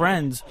local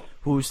friends,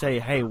 who say,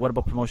 hey, what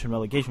about promotion and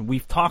relegation?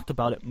 We've talked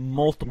about it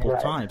multiple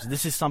times.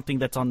 This is something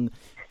that's on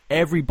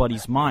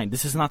everybody's mind.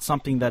 This is not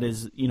something that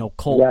is,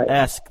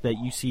 cult-esque that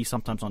you see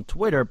sometimes on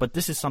Twitter, but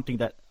this is something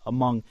that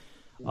among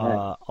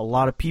a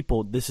lot of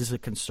people, this is a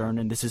concern,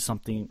 and this is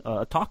something,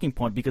 a talking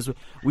point, because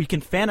we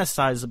can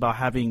fantasize about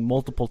having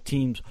multiple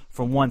teams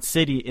from one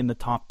city in the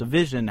top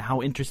division,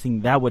 how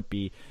interesting that would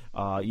be.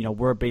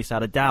 We're based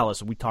out of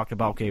Dallas. We talked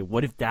about, okay,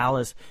 what if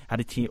Dallas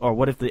had a team, or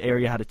what if the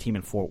area had a team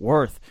in Fort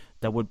Worth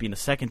that would be in the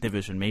second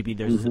division? Maybe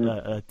there's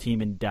a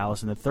team in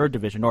Dallas in the third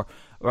division. Or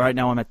right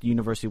now I'm at the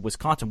University of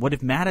Wisconsin. What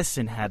if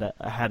Madison had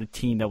a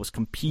team that was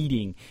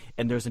competing,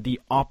 and there's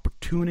the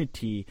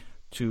opportunity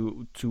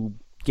to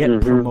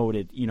get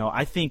promoted?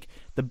 I think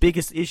the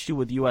biggest issue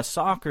with U.S.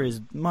 soccer is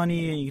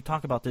money, and you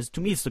talk about this.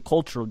 To me, it's the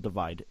cultural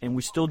divide, and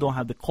we still don't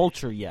have the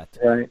culture yet.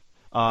 Right.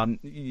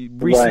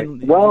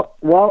 Recently,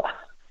 Well,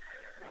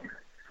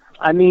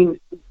 I mean,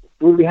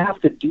 we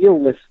have to deal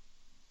with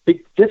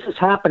this is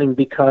happening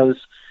because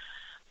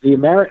the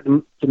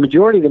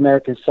majority of the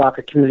American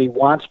soccer community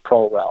wants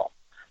pro-rel,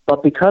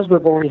 but because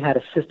we've already had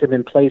a system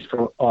in place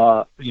for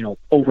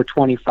over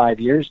 25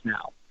 years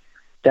now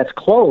that's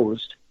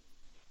closed,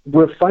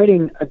 we're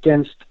fighting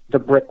against the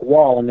brick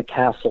wall and the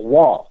castle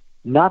wall,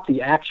 not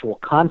the actual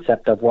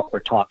concept of what we're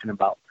talking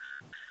about.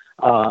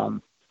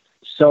 So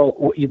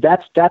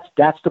that's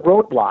the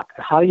roadblock.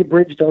 How do you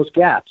bridge those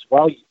gaps?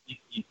 Well,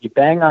 you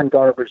bang on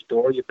Garber's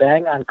door, you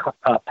bang on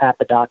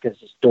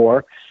Papadakis'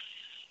 door.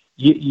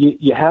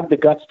 You have the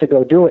guts to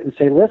go do it and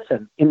say,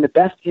 listen, in the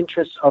best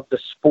interests of the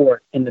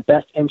sport, in the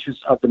best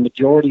interests of the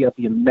majority of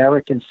the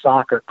American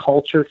soccer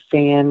culture,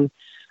 fan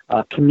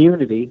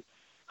community,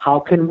 how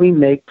can we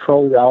make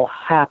pro-rel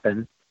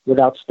happen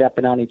without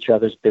stepping on each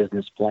other's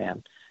business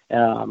plan?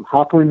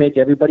 How can we make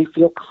everybody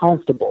feel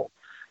comfortable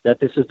that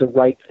this is the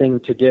right thing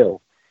to do?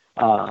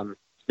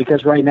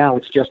 Because right now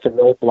it's just a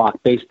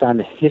roadblock based on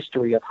the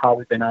history of how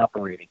we've been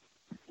operating.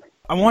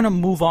 I want to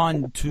move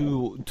on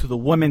to the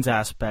women's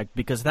aspect,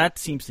 because that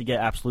seems to get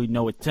absolutely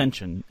no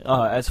attention.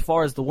 As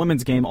far as the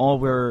women's game,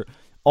 all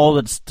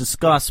that's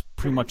discussed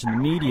pretty much in the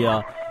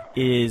media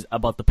is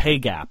about the pay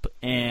gap,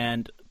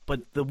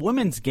 but the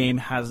women's game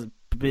has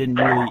been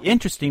really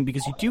interesting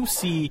because you do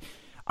see.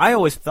 I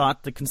always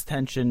thought the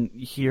contention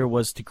here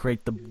was to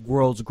create the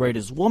world's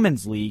greatest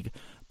women's league,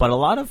 but a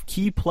lot of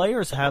key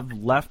players have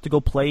left to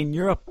go play in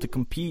Europe to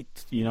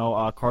compete.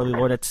 Carly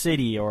Lloyd at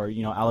City, or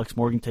Alex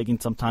Morgan taking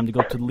some time to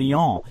go to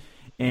Lyon.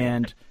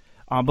 And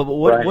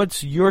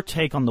what's your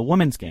take on the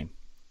women's game?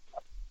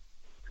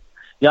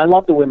 Yeah, I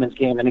love the women's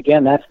game, and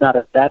again, that's not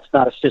a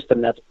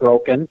system that's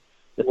broken.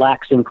 It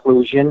lacks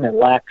inclusion. It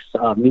lacks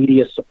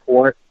media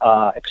support,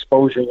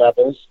 exposure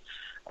levels.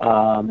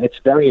 It's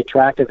very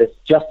attractive. It's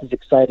just as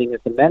exciting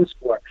as the men's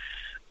sport.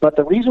 But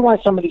the reason why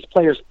some of these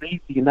players leave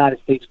the United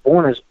States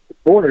borders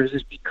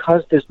is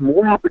because there's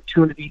more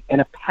opportunity and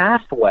a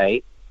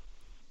pathway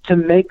to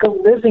make a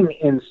living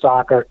in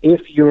soccer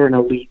if you're an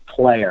elite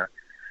player.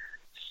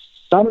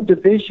 Some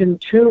Division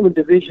II and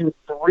Division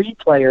III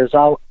players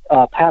out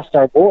past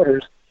our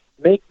borders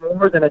make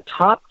more than a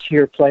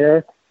top-tier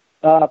player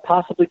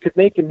possibly could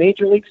make in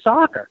Major League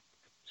Soccer.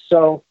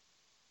 So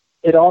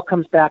it all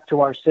comes back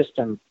to our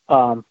system.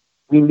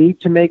 We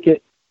need to make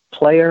it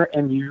player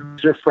and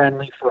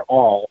user-friendly for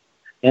all.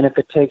 And if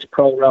it takes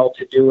pro-rel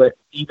to do it,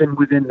 even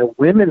within the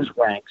women's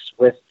ranks,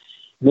 with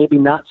maybe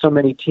not so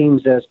many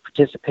teams as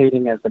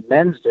participating as the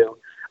men's do,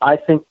 I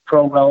think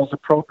pro-rel is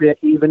appropriate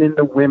even in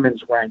the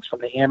women's ranks, from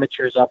the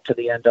amateurs up to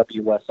the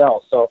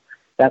NWSL. So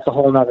that's a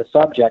whole other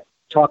subject.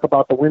 Talk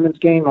about the women's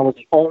game. I was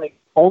the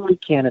only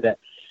candidate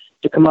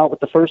to come out with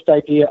the first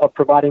idea of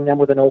providing them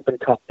with an open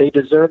cup. They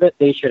deserve it.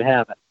 They should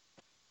have it.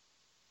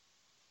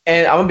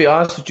 And I'm gonna be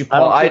honest with you,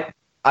 Paul.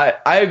 I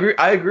agree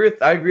with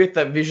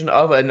that vision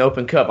of an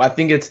open cup. I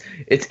think it's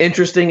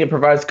interesting. It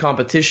provides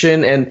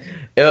competition, and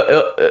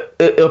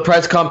it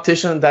provides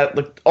competition that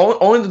the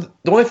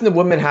only thing the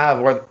women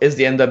have is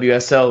the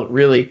NWSL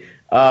really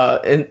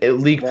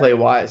in league play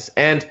wise,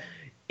 and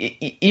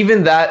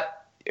even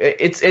that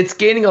it's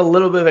gaining a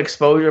little bit of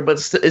exposure, but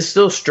it's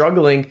still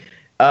struggling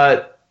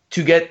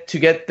to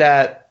get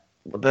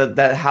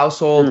that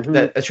household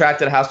that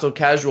attracted household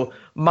casual.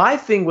 My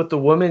thing with the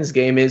women's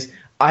game is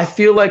I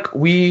feel like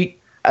we,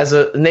 as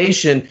a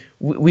nation,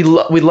 we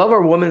love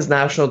our women's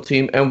national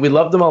team, and we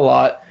love them a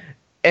lot.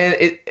 And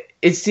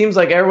it seems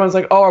like everyone's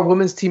like, oh, our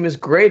women's team is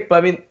great.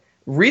 But I mean,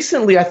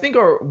 recently, I think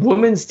our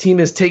women's team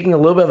is taking a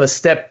little bit of a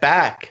step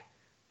back.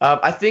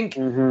 I think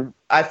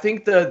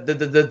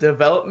the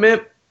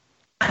development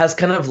has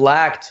kind of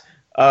lacked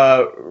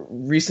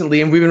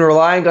recently, and we've been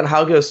relying on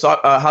how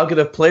good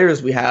of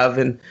players we have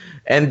and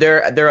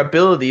their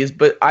abilities.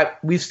 But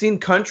we've seen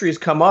countries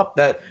come up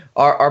that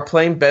are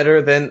playing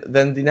better than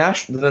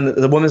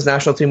the women's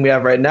national team we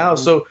have right now.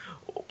 So,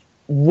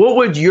 what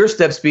would your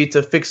steps be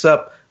to fix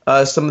up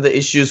some of the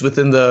issues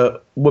within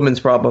the women's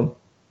game?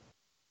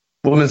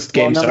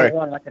 Sorry.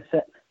 One, like I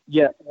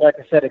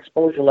said,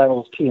 exposure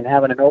level is key, and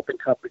having an open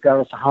cup,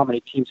 regardless of how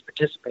many teams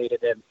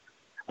participated in,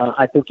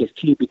 I think is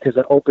key, because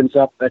it opens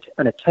up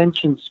an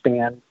attention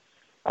span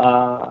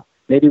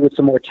maybe with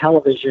some more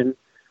television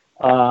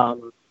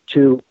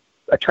to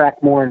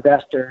attract more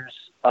investors,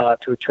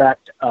 to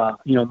attract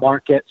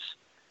markets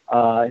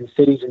in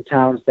cities and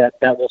towns that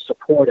will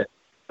support it.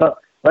 But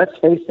let's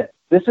face it,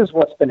 this is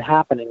what's been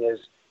happening is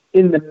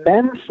in the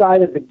men's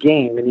side of the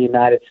game in the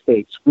United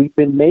States, we've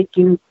been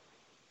making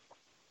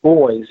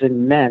boys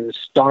and men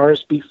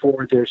stars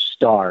before they're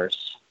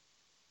stars.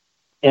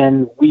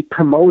 And we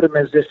promote them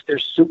as if they're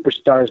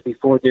superstars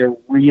before they're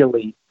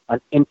really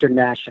an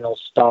international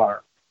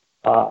star.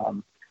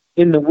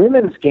 In the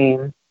women's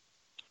game,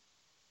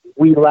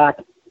 we lack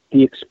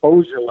the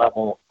exposure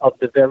level of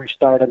the very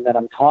stardom that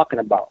I'm talking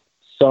about.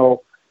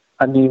 So,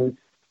 I mean,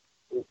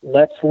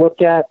 let's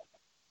look at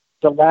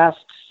the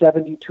last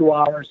 72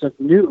 hours of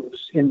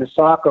news in the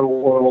soccer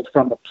world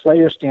from a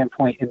player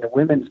standpoint in the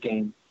women's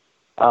game.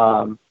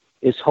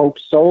 Is Hope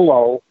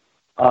Solo,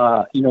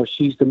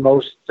 she's the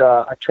most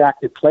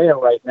attractive player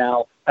right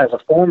now as a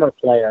former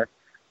player.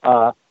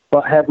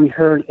 But have we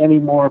heard any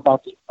more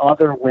about the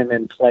other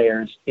women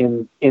players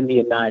in the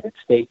United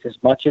States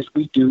as much as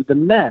we do the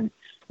men?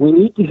 We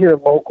need to hear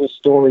local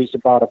stories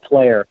about a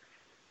player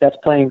that's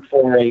playing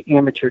for an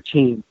amateur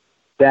team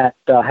that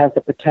has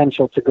the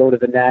potential to go to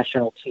the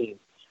national team.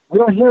 We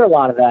don't hear a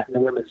lot of that in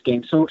the women's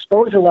game, so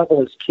exposure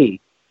level is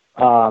key.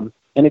 And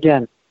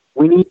again,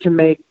 we need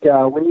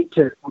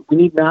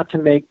not to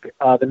make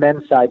the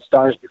men's side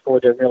stars before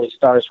they're really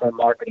stars from a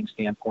marketing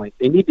standpoint.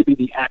 They need to be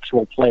the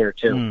actual player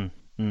too.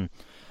 Mm-hmm.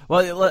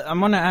 Well, I'm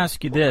going to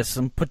ask you this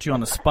and put you on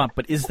the spot,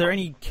 but is there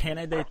any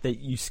candidate that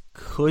you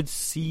could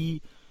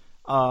see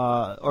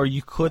or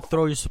you could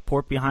throw your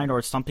support behind,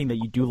 or something that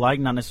you do like,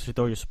 not necessarily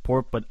throw your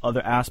support, but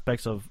other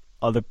aspects of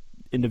other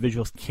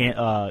individuals'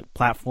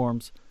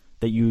 platforms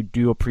that you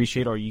do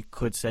appreciate, or you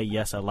could say,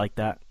 yes, I like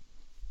that?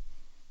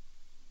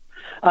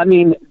 I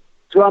mean,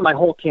 throughout my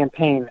whole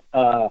campaign,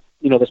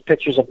 there's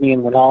pictures of me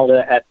and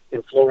Ronaldo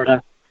in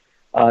Florida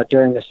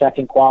during the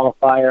second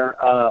qualifier,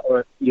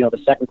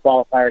 the second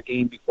qualifier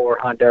game before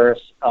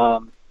Honduras.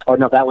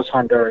 That was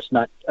Honduras,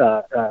 not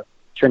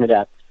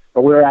Trinidad.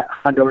 But we were at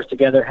Honduras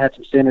together, had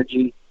some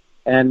synergy.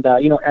 And,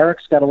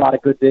 Eric's got a lot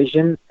of good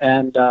vision,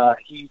 and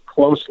he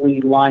closely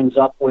lines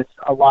up with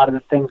a lot of the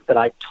things that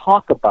I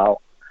talk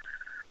about.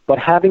 But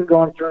having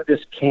gone through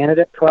this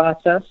candidate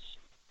process,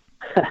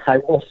 I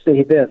will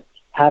say this,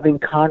 having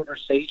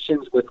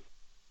conversations with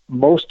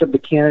most of the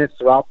candidates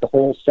throughout the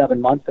whole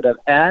 7 months that I've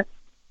had,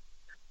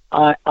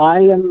 I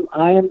am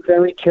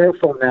very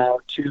careful now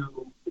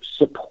to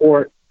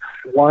support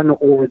one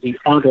or the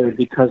other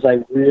because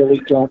I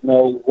really don't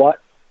know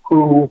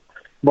who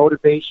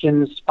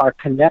motivations are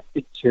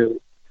connected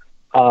to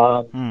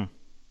for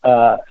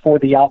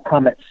the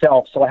outcome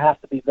itself. So I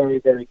have to be very,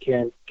 very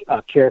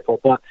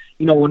careful. But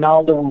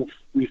Ronaldo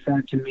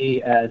referred to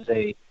me as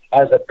a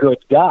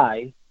good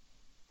guy,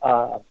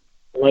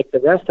 like the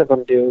rest of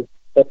them do.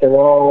 But they're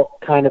all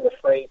kind of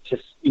afraid to,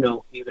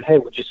 even, hey,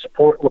 would you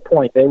support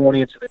Lapointe? They won't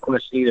answer the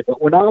question either. But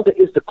Ronaldo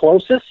is the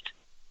closest,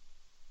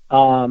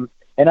 and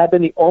I've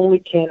been the only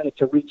candidate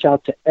to reach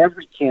out to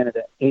every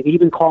candidate and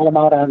even call them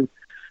out on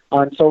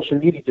social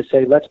media to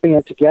say, let's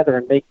band together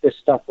and make this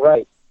stuff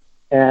right.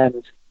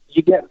 And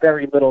you get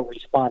very little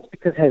response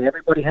because, hey,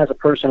 everybody has a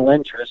personal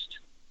interest.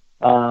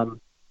 I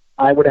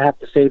would have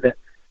to say that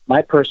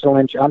my personal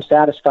interest, I'm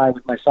satisfied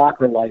with my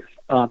soccer life.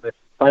 If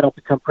I don't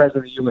become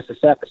president of the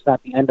USSF, it's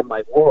not the end of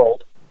my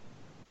world.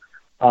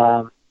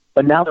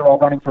 But now they're all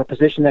running for a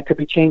position that could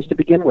be changed to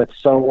begin with.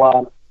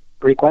 So,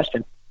 great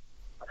question.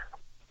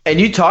 And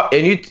you talk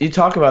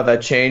about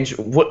that change.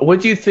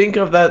 What do you think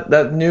of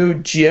that new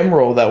GM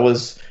role that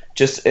was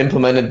just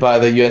implemented by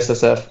the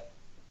USSF?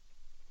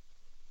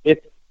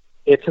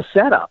 It's a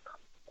setup.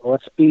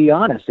 Let's be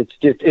honest.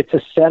 It's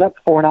a setup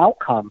for an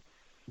outcome.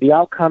 The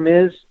outcome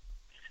is,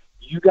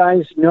 you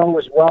guys know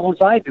as well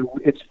as I do,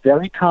 it's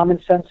very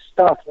common sense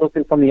stuff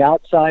looking from the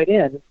outside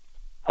in,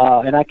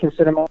 and I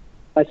consider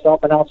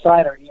myself an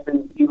outsider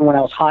even when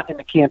I was hot in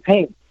the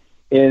campaign,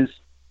 is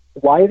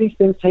why are these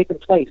things taking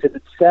place? Is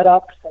it set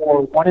up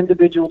for one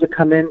individual to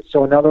come in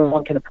so another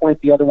one can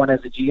appoint the other one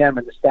as a GM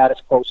and the status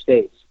quo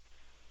stays?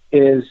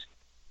 Is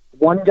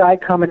one guy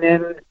coming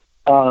in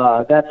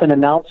that's an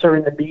announcer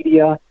in the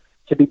media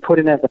to be put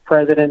in as the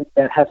president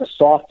that has a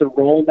softer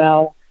role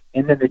now,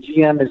 and then the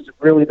GM is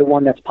really the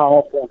one that's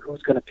powerful, and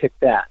who's going to pick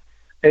that?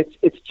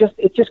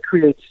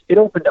 It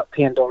opened up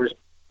Pandora's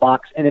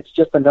box, and it's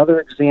just another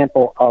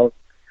example of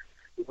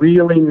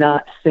really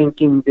not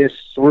thinking this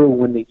through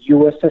when the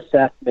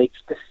USSF makes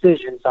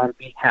decisions on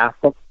behalf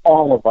of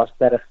all of us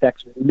that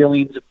affects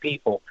millions of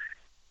people.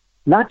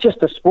 Not just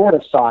the sport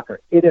of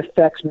soccer, it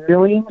affects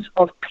millions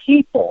of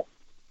people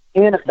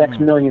and affects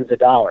millions of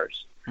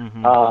dollars.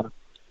 Mm-hmm.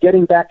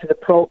 Getting back to the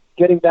pro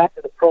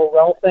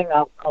rel thing,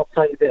 I'll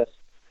tell you this.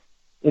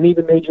 And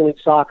even Major League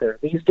Soccer,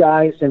 these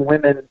guys and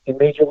women in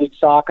Major League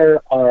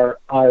Soccer are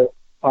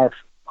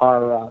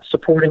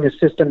supporting a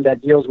system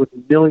that deals with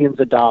millions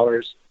of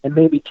dollars and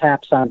maybe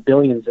taps on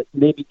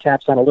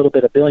a little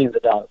bit of billions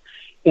of dollars.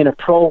 In a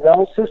pro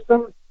rel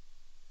system,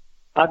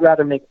 I'd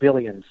rather make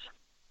billions.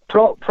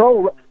 Pro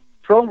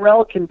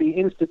pro-rel can be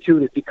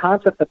instituted, the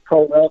concept of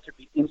pro-rel can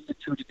be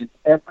instituted in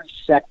every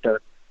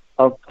sector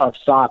of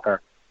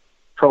soccer.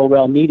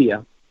 Pro-rel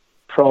media,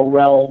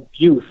 pro-rel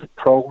youth,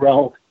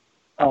 pro-rel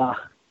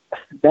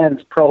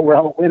men's,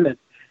 pro-rel women,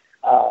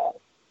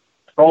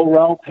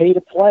 pro-rel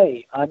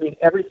pay-to-play. I mean,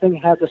 everything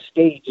has a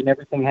stage and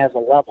everything has a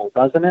level,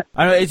 doesn't it?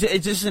 I know it's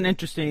just an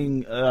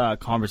interesting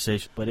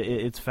conversation, but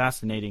it's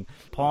fascinating.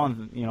 Paul,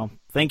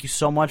 thank you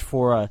so much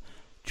for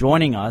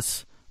joining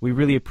us. We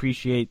really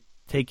appreciate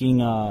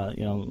taking a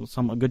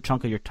good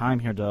chunk of your time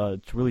here to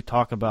really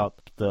talk about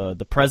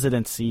the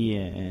presidency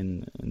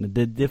and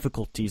the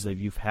difficulties that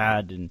you've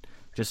had, and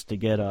just to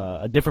get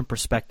a different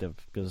perspective,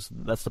 because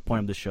that's the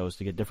point of the show, is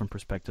to get different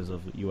perspectives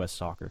of U.S.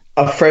 soccer.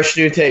 A fresh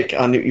new take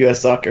on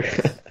U.S. soccer.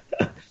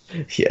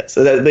 Yeah.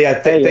 So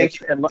thank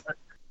you.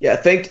 Yeah, I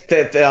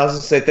was going to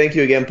say thank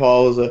you again,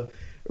 Paul. It was a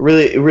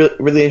really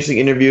interesting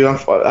interview.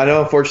 I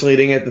know, unfortunately, you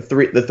didn't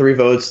get the three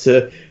votes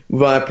to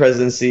move on to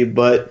presidency,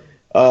 but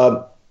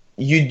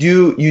you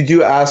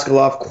do ask a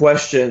lot of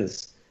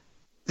questions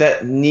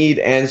that need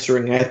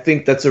answering. I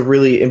think that's a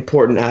really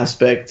important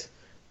aspect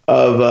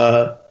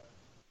of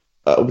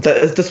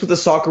that's what the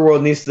soccer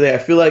world needs today. I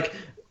feel like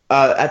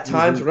at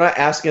times we're not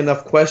asking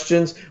enough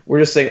questions. We're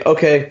just saying,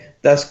 okay,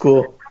 that's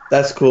cool,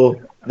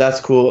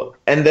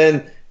 and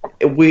then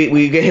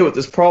we get hit with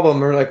this problem.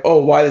 And we're like,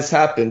 oh, why this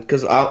happened?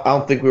 Because I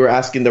don't think we were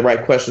asking the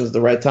right questions at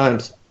the right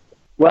times.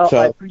 Well,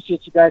 I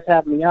appreciate you guys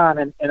having me on,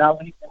 and I'll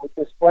leave you with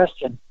this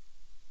question.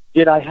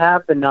 Did I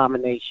have the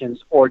nominations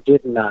or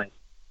didn't I?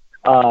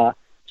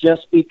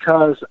 Just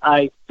because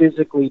I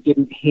physically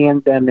didn't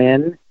hand them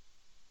in,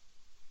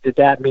 did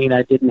that mean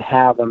I didn't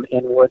have them,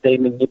 and were they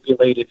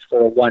manipulated for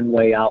a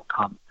one-way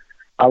outcome?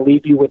 I'll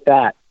leave you with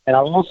that. And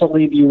I'll also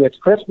leave you, it's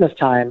Christmas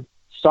time.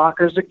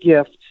 Soccer's a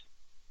gift.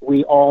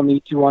 We all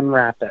need to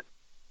unwrap it.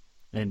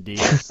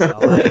 Indeed.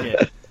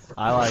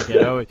 I like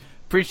it. I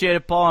appreciate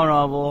it, Paul,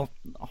 and we'll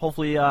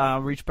hopefully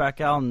reach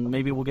back out, and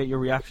maybe we'll get your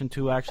reaction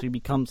to who actually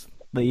becomes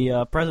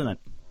the president.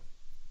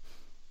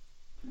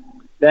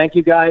 Thank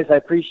you, guys. I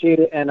appreciate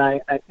it, and I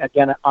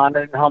again,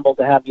 honored and humbled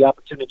to have the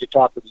opportunity to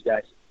talk with you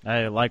guys.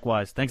 Hey,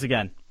 likewise. Thanks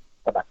again.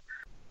 Bye-bye.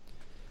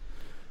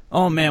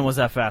 Oh, man, was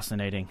that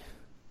fascinating.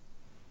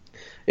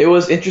 It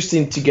was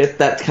interesting to get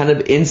that kind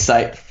of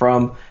insight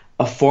from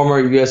a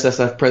former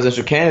USSF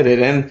presidential candidate,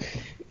 and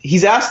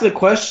he's asking the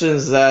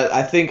questions that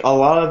I think a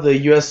lot of the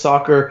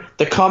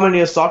the common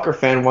U.S. soccer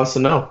fan wants to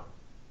know.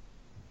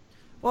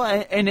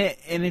 Well, and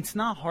it's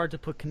not hard to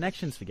put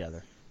connections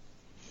together.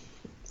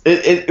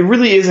 It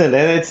really isn't,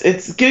 and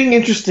it's getting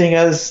interesting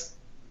as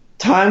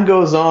time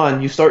goes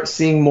on. You start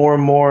seeing more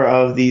and more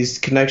of these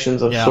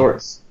connections of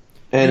sorts,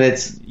 and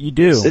it's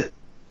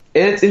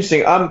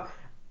interesting. On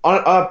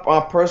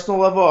a personal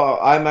level,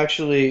 I'm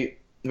actually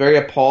very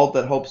appalled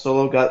that Hope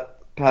Solo got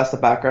past the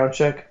background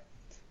check.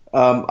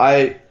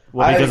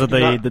 Because of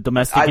the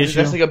domestic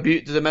issue?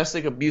 The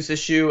domestic abuse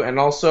issue, and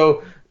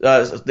also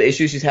the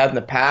issues she's had in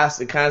the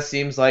past. It kind of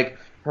seems like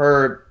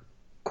her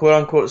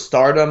quote-unquote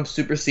stardom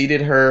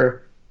superseded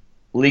her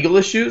legal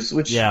issues,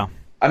 which, I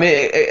mean,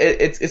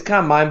 it's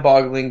kind of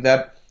mind-boggling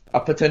that a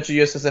potential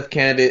USSF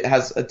candidate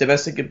has a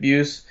domestic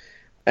abuse,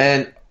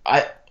 and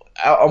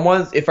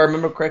if I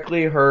remember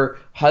correctly, her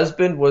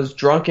husband was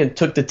drunk and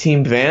took the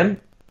team van.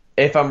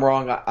 If I'm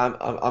wrong,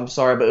 I'm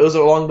sorry, but it was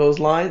along those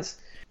lines.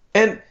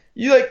 And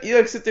you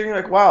sit there and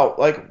you're like, wow,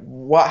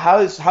 how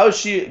is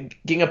she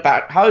getting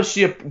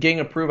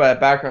approved by a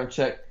background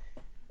check?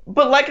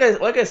 But like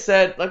I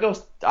said, I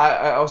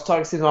was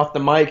talking to Stephen off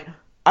the mic,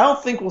 I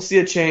don't think we'll see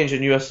a change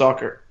in U.S.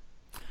 soccer.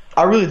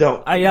 I really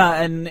don't.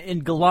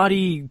 And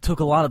Galati took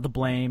a lot of the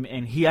blame,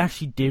 and he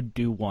actually did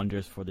do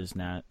wonders for this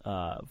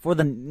for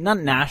the not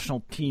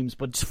national teams,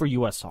 but just for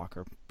U.S.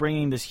 soccer,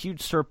 bringing this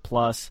huge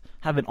surplus,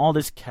 having all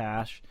this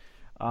cash.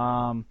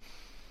 The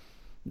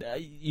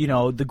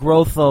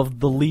growth of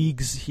the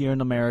leagues here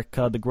in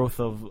America, the growth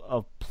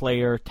of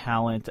player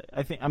talent,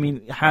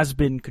 has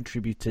been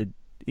contributed,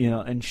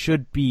 and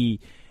should be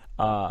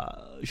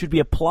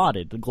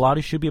applauded. The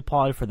Galati should be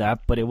applauded for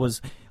that, but it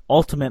was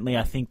ultimately,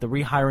 I think, the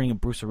rehiring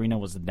of Bruce Arena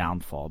was the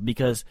downfall,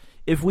 because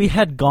if we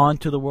had gone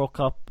to the World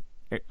Cup,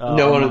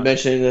 no one would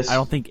mention this. I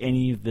don't think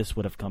any of this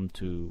would have come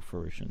to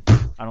fruition.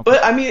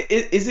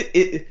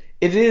 It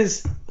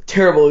is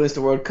terrible to miss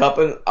the World Cup,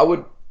 and I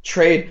would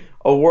trade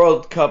a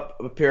World Cup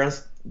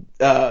appearance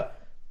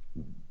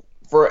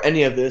for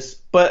any of this.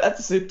 But at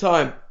the same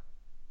time,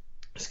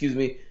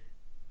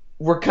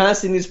 we're kind of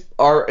seeing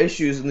our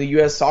issues in the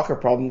U.S. soccer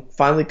problem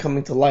finally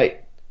coming to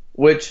light,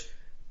 which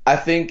I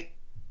think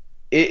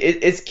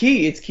it's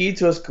key. It's key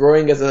to us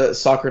growing as a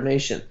soccer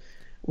nation.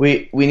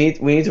 We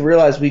need to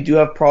realize we do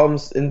have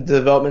problems in the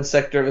development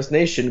sector of this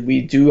nation.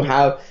 We do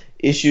have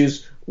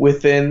issues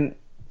within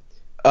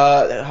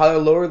how the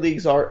lower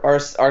leagues are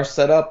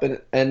set up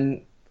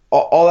and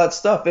all that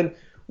stuff. And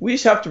we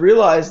just have to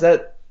realize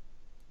that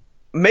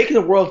making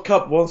a World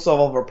Cup won't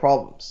solve all of our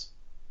problems.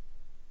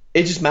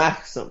 It just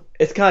masks them.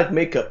 It's kind of like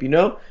makeup,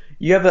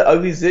 You have the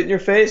ugly zit in your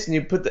face, and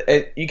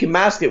you can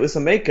mask it with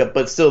some makeup,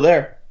 but it's still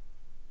there.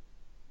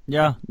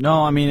 Yeah,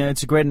 no, I mean,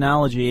 it's a great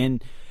analogy,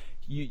 and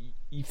you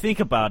think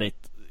about it,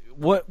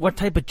 what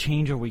type of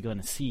change are we going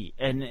to see?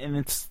 And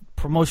it's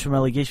promotion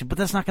relegation, but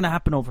that's not going to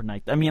happen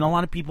overnight. I mean, a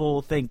lot of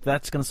people think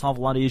that's going to solve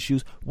a lot of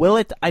issues. Will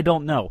it? I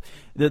don't know.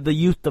 The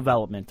youth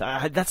development,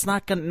 that's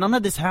not going. None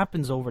of this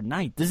happens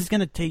overnight. This is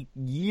going to take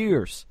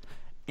years,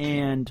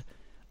 and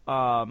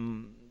I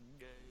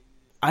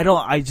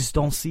just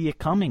don't see it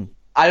coming.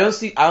 I don't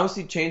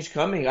see change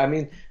coming. I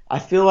mean, I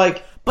feel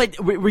like. But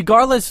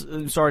regardless,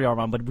 sorry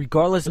Armand, but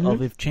regardless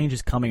of if change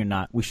is coming or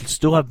not, we should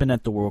still have been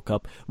at the World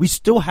Cup. We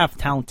still have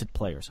talented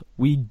players.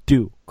 We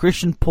do.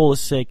 Christian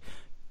Pulisic,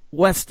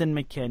 Weston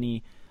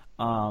McKennie,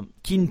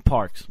 Keaton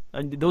Parks.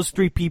 Those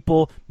three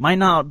people might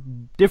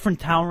not different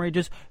talent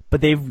ranges,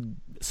 but they've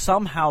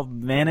somehow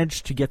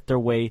managed to get their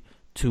way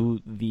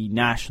to the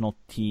national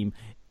team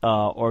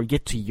or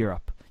get to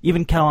Europe.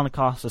 Even Kellyn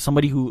Acosta,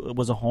 somebody who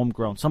was a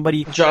homegrown,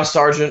 somebody. Josh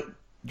Sargent.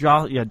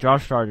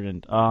 Josh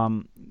Sargent.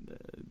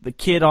 The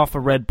kid off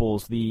of Red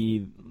Bulls,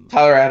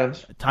 Tyler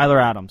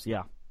Adams,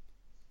 yeah.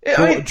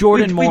 I mean,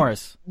 Jordan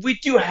Morris. We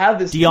do have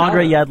this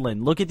DeAndre talent.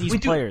 Yedlin. Look at these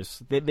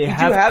players. They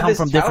have come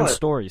from different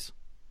stories.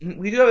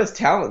 We do have this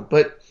talent,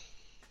 but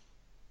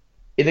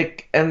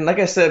and like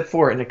I said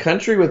before, in a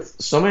country with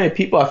so many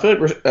people, I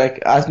feel like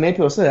as many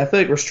people said, I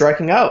feel like we're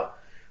striking out.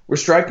 We're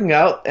striking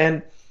out,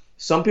 and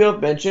some people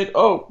have mentioned,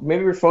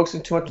 maybe we're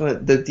focusing too much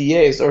on the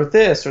DAs or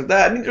this or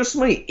that. I mean, there's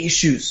so many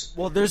issues.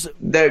 Well,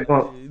 that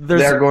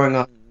are going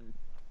on.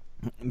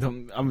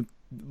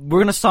 We're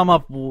going to sum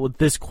up with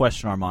this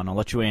question, Armand. I'll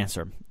let you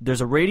answer. There's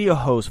a radio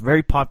host,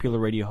 very popular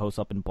radio host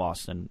up in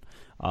Boston,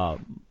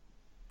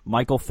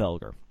 Michael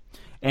Felger.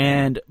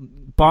 And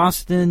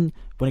Boston,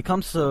 when it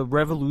comes to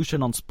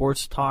revolution on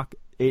sports talk,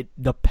 it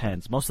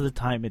depends. Most of the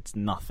time, it's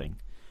nothing.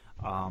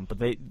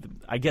 But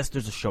I guess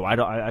there's a show.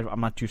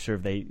 I'm not too sure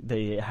if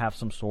they have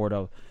some sort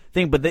of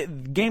thing. But the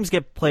games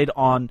get played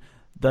on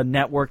the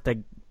network that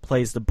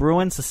plays the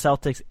Bruins, the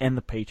Celtics, and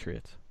the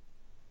Patriots.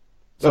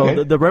 So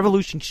okay. the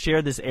Revolution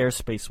share this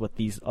airspace with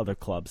these other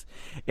clubs.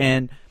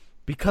 And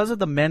because of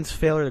the men's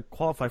failure to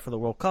qualify for the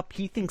World Cup,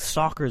 he thinks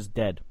soccer is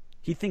dead.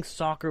 He thinks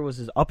soccer was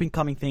his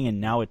up-and-coming thing,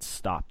 and now it's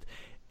stopped.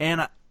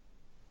 And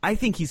I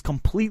think he's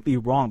completely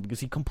wrong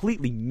because he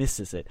completely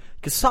misses it.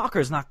 Because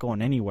soccer is not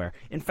going anywhere.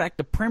 In fact,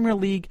 the Premier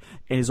League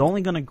is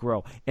only going to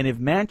grow. And if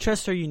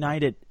Manchester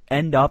United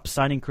end up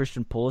signing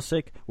Christian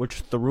Pulisic,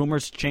 which the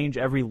rumors change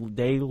every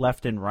day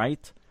left and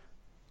right,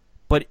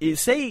 but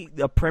say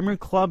a Premier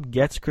club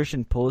gets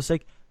Christian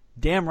Pulisic,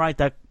 damn right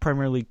that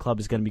Premier League club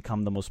is going to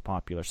become the most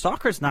popular.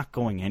 Soccer is not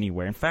going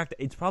anywhere. In fact,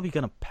 it's probably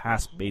going to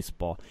pass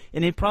baseball.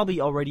 And it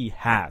probably already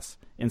has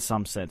in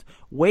some sense.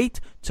 Wait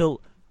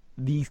till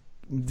the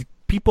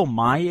people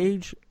my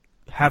age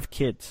have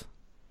kids.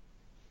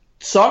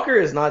 Soccer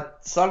is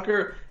not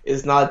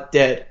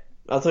dead.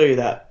 I'll tell you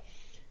that.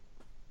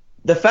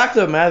 The fact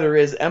of the matter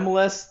is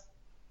MLS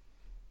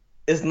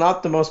is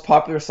not the most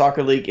popular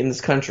soccer league in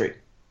this country.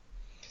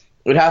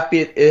 It'd have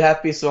to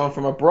be someone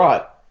from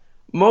abroad.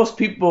 Most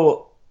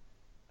people.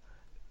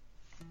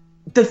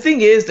 The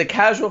thing is, the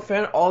casual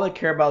fan, all they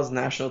care about is the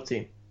national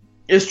team.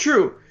 It's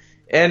true,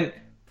 and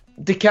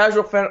the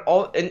casual fan,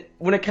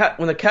 when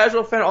the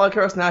casual fan, all they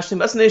care about is the national team.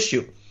 That's an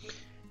issue.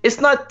 It's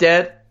not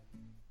dead,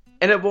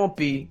 and it won't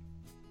be,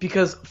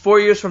 because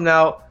 4 years from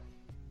now,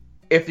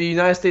 if the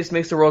United States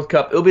makes the World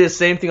Cup, it'll be the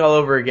same thing all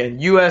over again.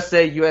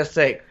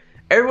 USA.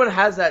 Everyone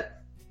has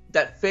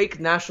that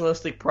fake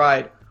nationalistic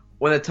pride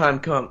when the time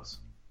comes.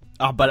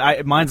 Oh,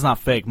 but mine's not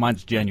fake.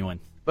 Mine's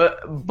genuine.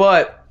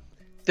 But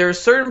there are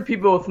certain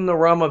people within the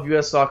realm of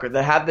U.S. soccer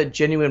that have that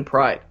genuine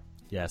pride.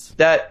 Yes.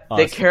 That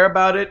they care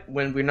about it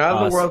when we're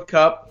not in the World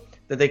Cup.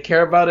 That they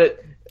care about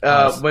it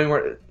when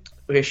we're...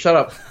 Okay, shut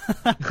up.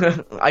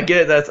 I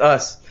get it, that's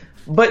us.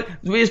 But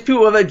these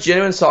people with that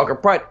genuine soccer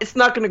pride, it's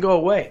not going to go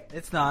away.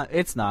 It's not.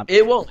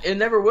 It won't. It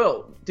never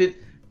will.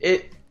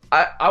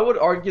 I would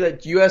argue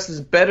that U.S. is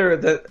better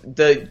than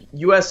the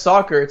U.S.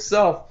 soccer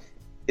itself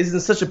is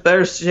in such a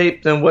better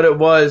shape than what it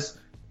was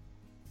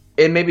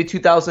in maybe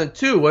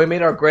 2002 when we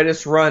made our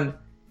greatest run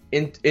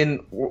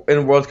in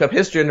World Cup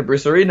history in the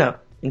Bruce Arena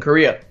in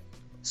Korea.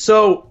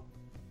 So,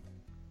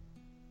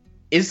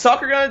 is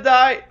soccer going to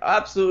die?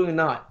 Absolutely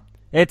not.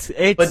 It's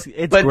growing.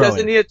 Does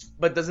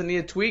it need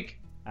a tweak?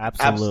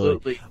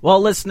 Absolutely.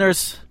 Well,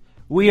 listeners,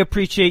 we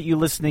appreciate you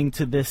listening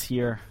to this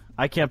here.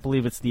 I can't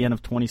believe it's the end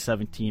of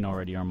 2017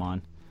 already,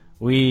 Armand.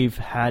 We've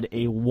had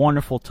a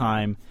wonderful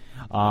time.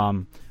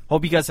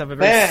 Hope you guys have a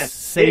very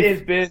safe... It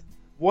has been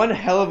one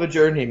hell of a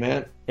journey,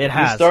 man. It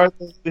has.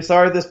 We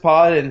started this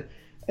pod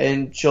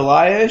in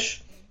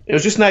July-ish. It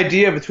was just an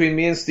idea between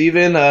me and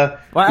Steven.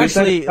 Want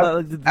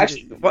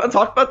to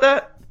talk about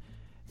that?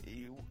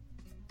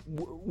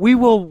 We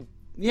will...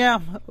 Yeah,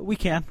 we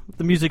can.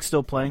 The music's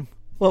still playing.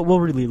 Well,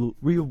 we will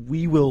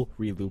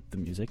reloop the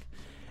music.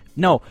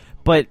 No,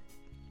 but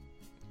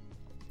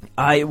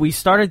we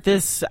started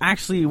this.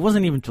 Actually, it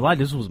wasn't even July.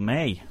 This was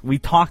May. We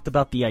talked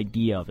about the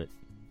idea of it.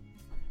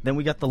 Then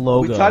we got the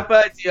logo. We talked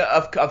about the idea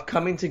of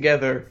coming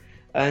together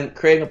and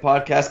creating a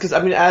podcast. Because,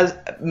 I mean, as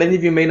many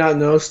of you may not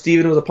know,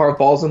 Steven was a part of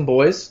Balls and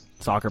Boys.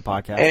 Soccer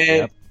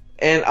podcast.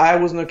 And I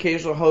was an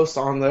occasional host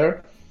on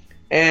there.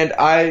 And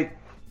I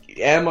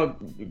am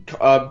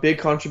a big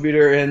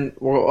contributor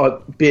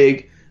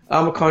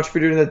I'm a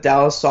contributor in the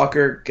Dallas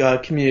soccer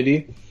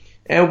community.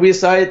 And we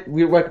decided,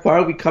 why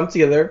don't we come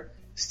together?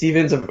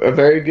 Steven's a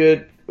very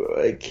good,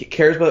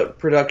 cares about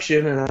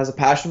production and has a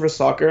passion for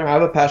soccer. I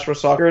have a passion for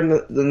soccer and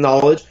the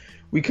knowledge.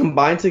 We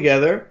combine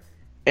together,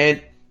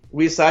 and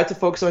we decided to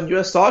focus on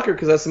U.S. soccer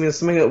because that's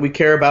something that we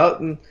care about,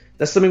 and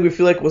that's something we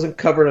feel like wasn't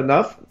covered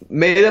enough.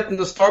 Made it up in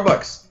the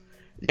Starbucks.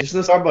 Just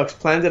in the Starbucks.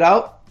 Planned it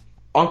out.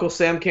 Uncle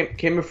Sam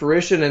came to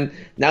fruition, and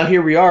now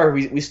here we are.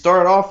 We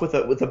started off with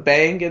a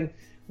bang, and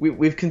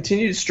we've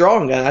continued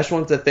strong. And I just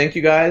wanted to thank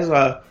you guys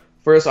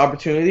for this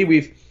opportunity.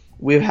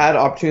 We've had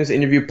opportunities to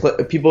interview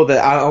people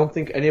that I don't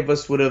think any of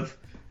us would have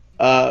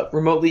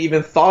remotely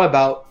even thought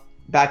about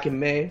back in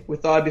May. We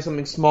thought it'd be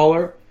something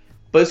smaller,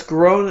 but it's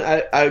grown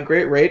at a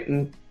great rate,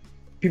 and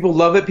people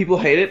love it. People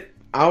hate it.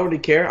 I don't really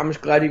care. I'm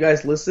just glad you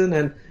guys listen,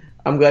 and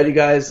I'm glad you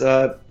guys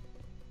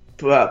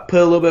put a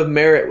little bit of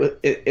merit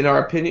in our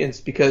opinions,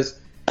 because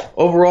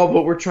overall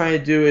what we're trying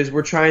to do is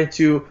we're trying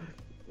to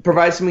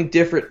provide something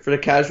different for the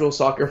casual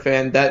soccer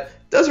fan that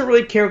doesn't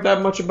really care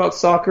that much about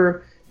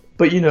soccer,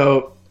 but,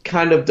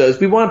 kind of does.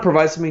 We want to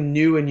provide something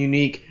new and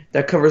unique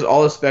that covers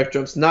all the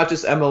spectrums, not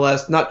just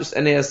MLS, not just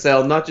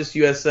NASL, not just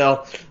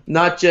USL,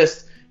 not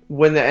just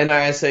when the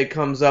NISA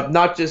comes up,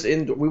 not just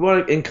we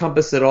want to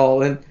encompass it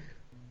all. And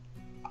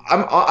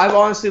I've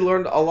honestly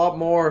learned a lot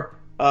more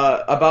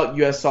about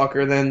U.S.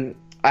 soccer than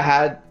I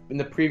had in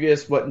the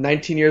previous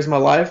 19 years of my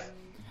life.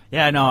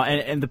 Yeah, no,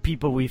 and the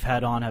people we've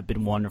had on have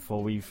been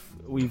wonderful.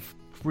 We've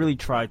really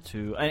tried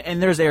to,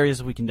 and there's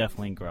areas we can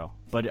definitely grow.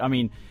 But I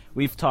mean,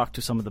 we've talked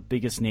to some of the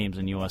biggest names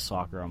in U.S.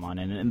 soccer, Aman,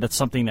 and that's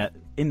something that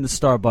in the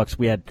Starbucks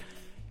we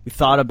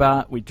thought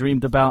about, we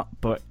dreamed about,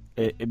 but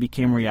it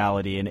became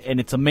reality. And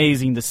it's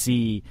amazing to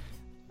see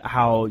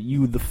how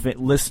you, the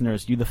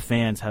listeners, you, the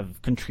fans,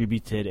 have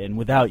contributed. And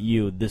without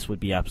you, this would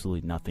be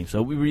absolutely nothing.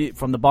 So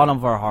from the bottom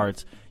of our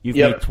hearts, you've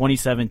made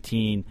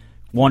 2017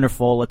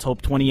 wonderful. Let's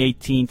hope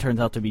 2018 turns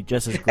out to be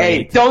just as great.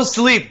 Hey, don't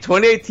sleep.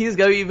 2018 is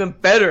going to be even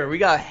better. We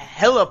got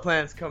hella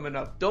plans coming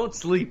up. Don't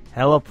sleep.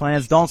 Hella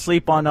plans. Don't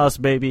sleep on us,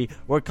 baby.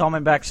 We're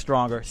coming back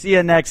stronger. See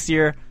you next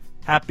year.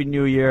 Happy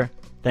New Year.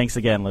 Thanks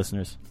again,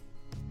 listeners.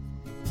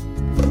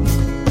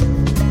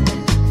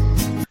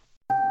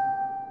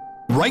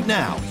 Right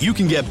now, you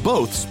can get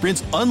both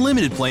Sprint's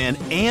unlimited plan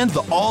and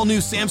the all-new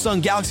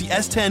Samsung Galaxy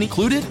S10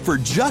 included for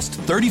just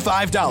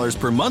 $35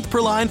 per month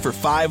per line for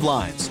 5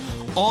 lines.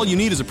 All you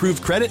need is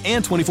approved credit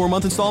and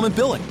 24-month installment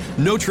billing.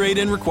 No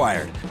trade-in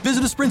required.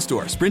 Visit a Sprint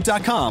store,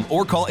 sprint.com,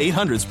 or call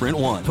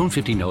 800-SPRINT-1. Phone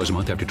 $15 a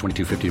month after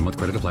 $22.50 a month.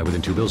 Credit apply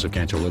within 2 bills. If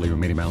cancel early,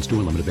 remaining balance due.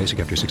 Unlimited basic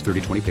after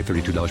 $630.20. Pay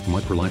 $32 per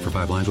month per line for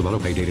 5 lines with auto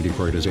pay. Data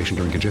deprioritization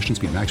during congestion.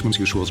 Speed maximums.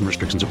 Use rules and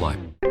restrictions apply.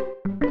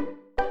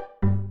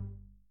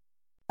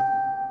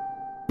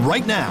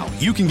 Right now,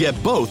 you can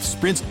get both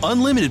Sprint's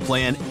unlimited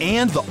plan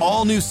and the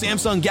all-new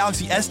Samsung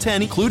Galaxy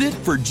S10 included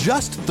for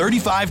just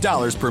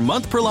 $35 per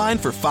month per line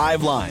for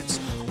 5 lines.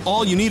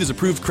 All you need is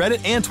approved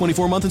credit and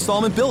 24-month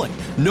installment billing.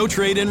 No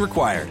trade-in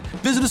required.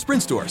 Visit a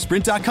Sprint store,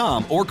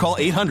 sprint.com, or call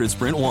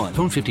 800-SPRINT-1.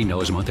 Phone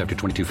 $15 a month after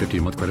 $22.50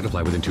 a month. Credit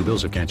apply within 2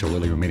 bills. If cancel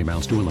early, remaining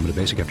balance due. Unlimited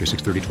basic after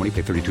 $630.20.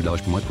 Pay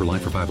 $32 per month per line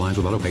for 5 lines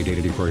with auto pay.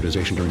 Data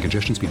deprioritization during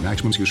congestion. Speed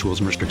maximums. Use rules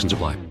and restrictions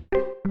apply.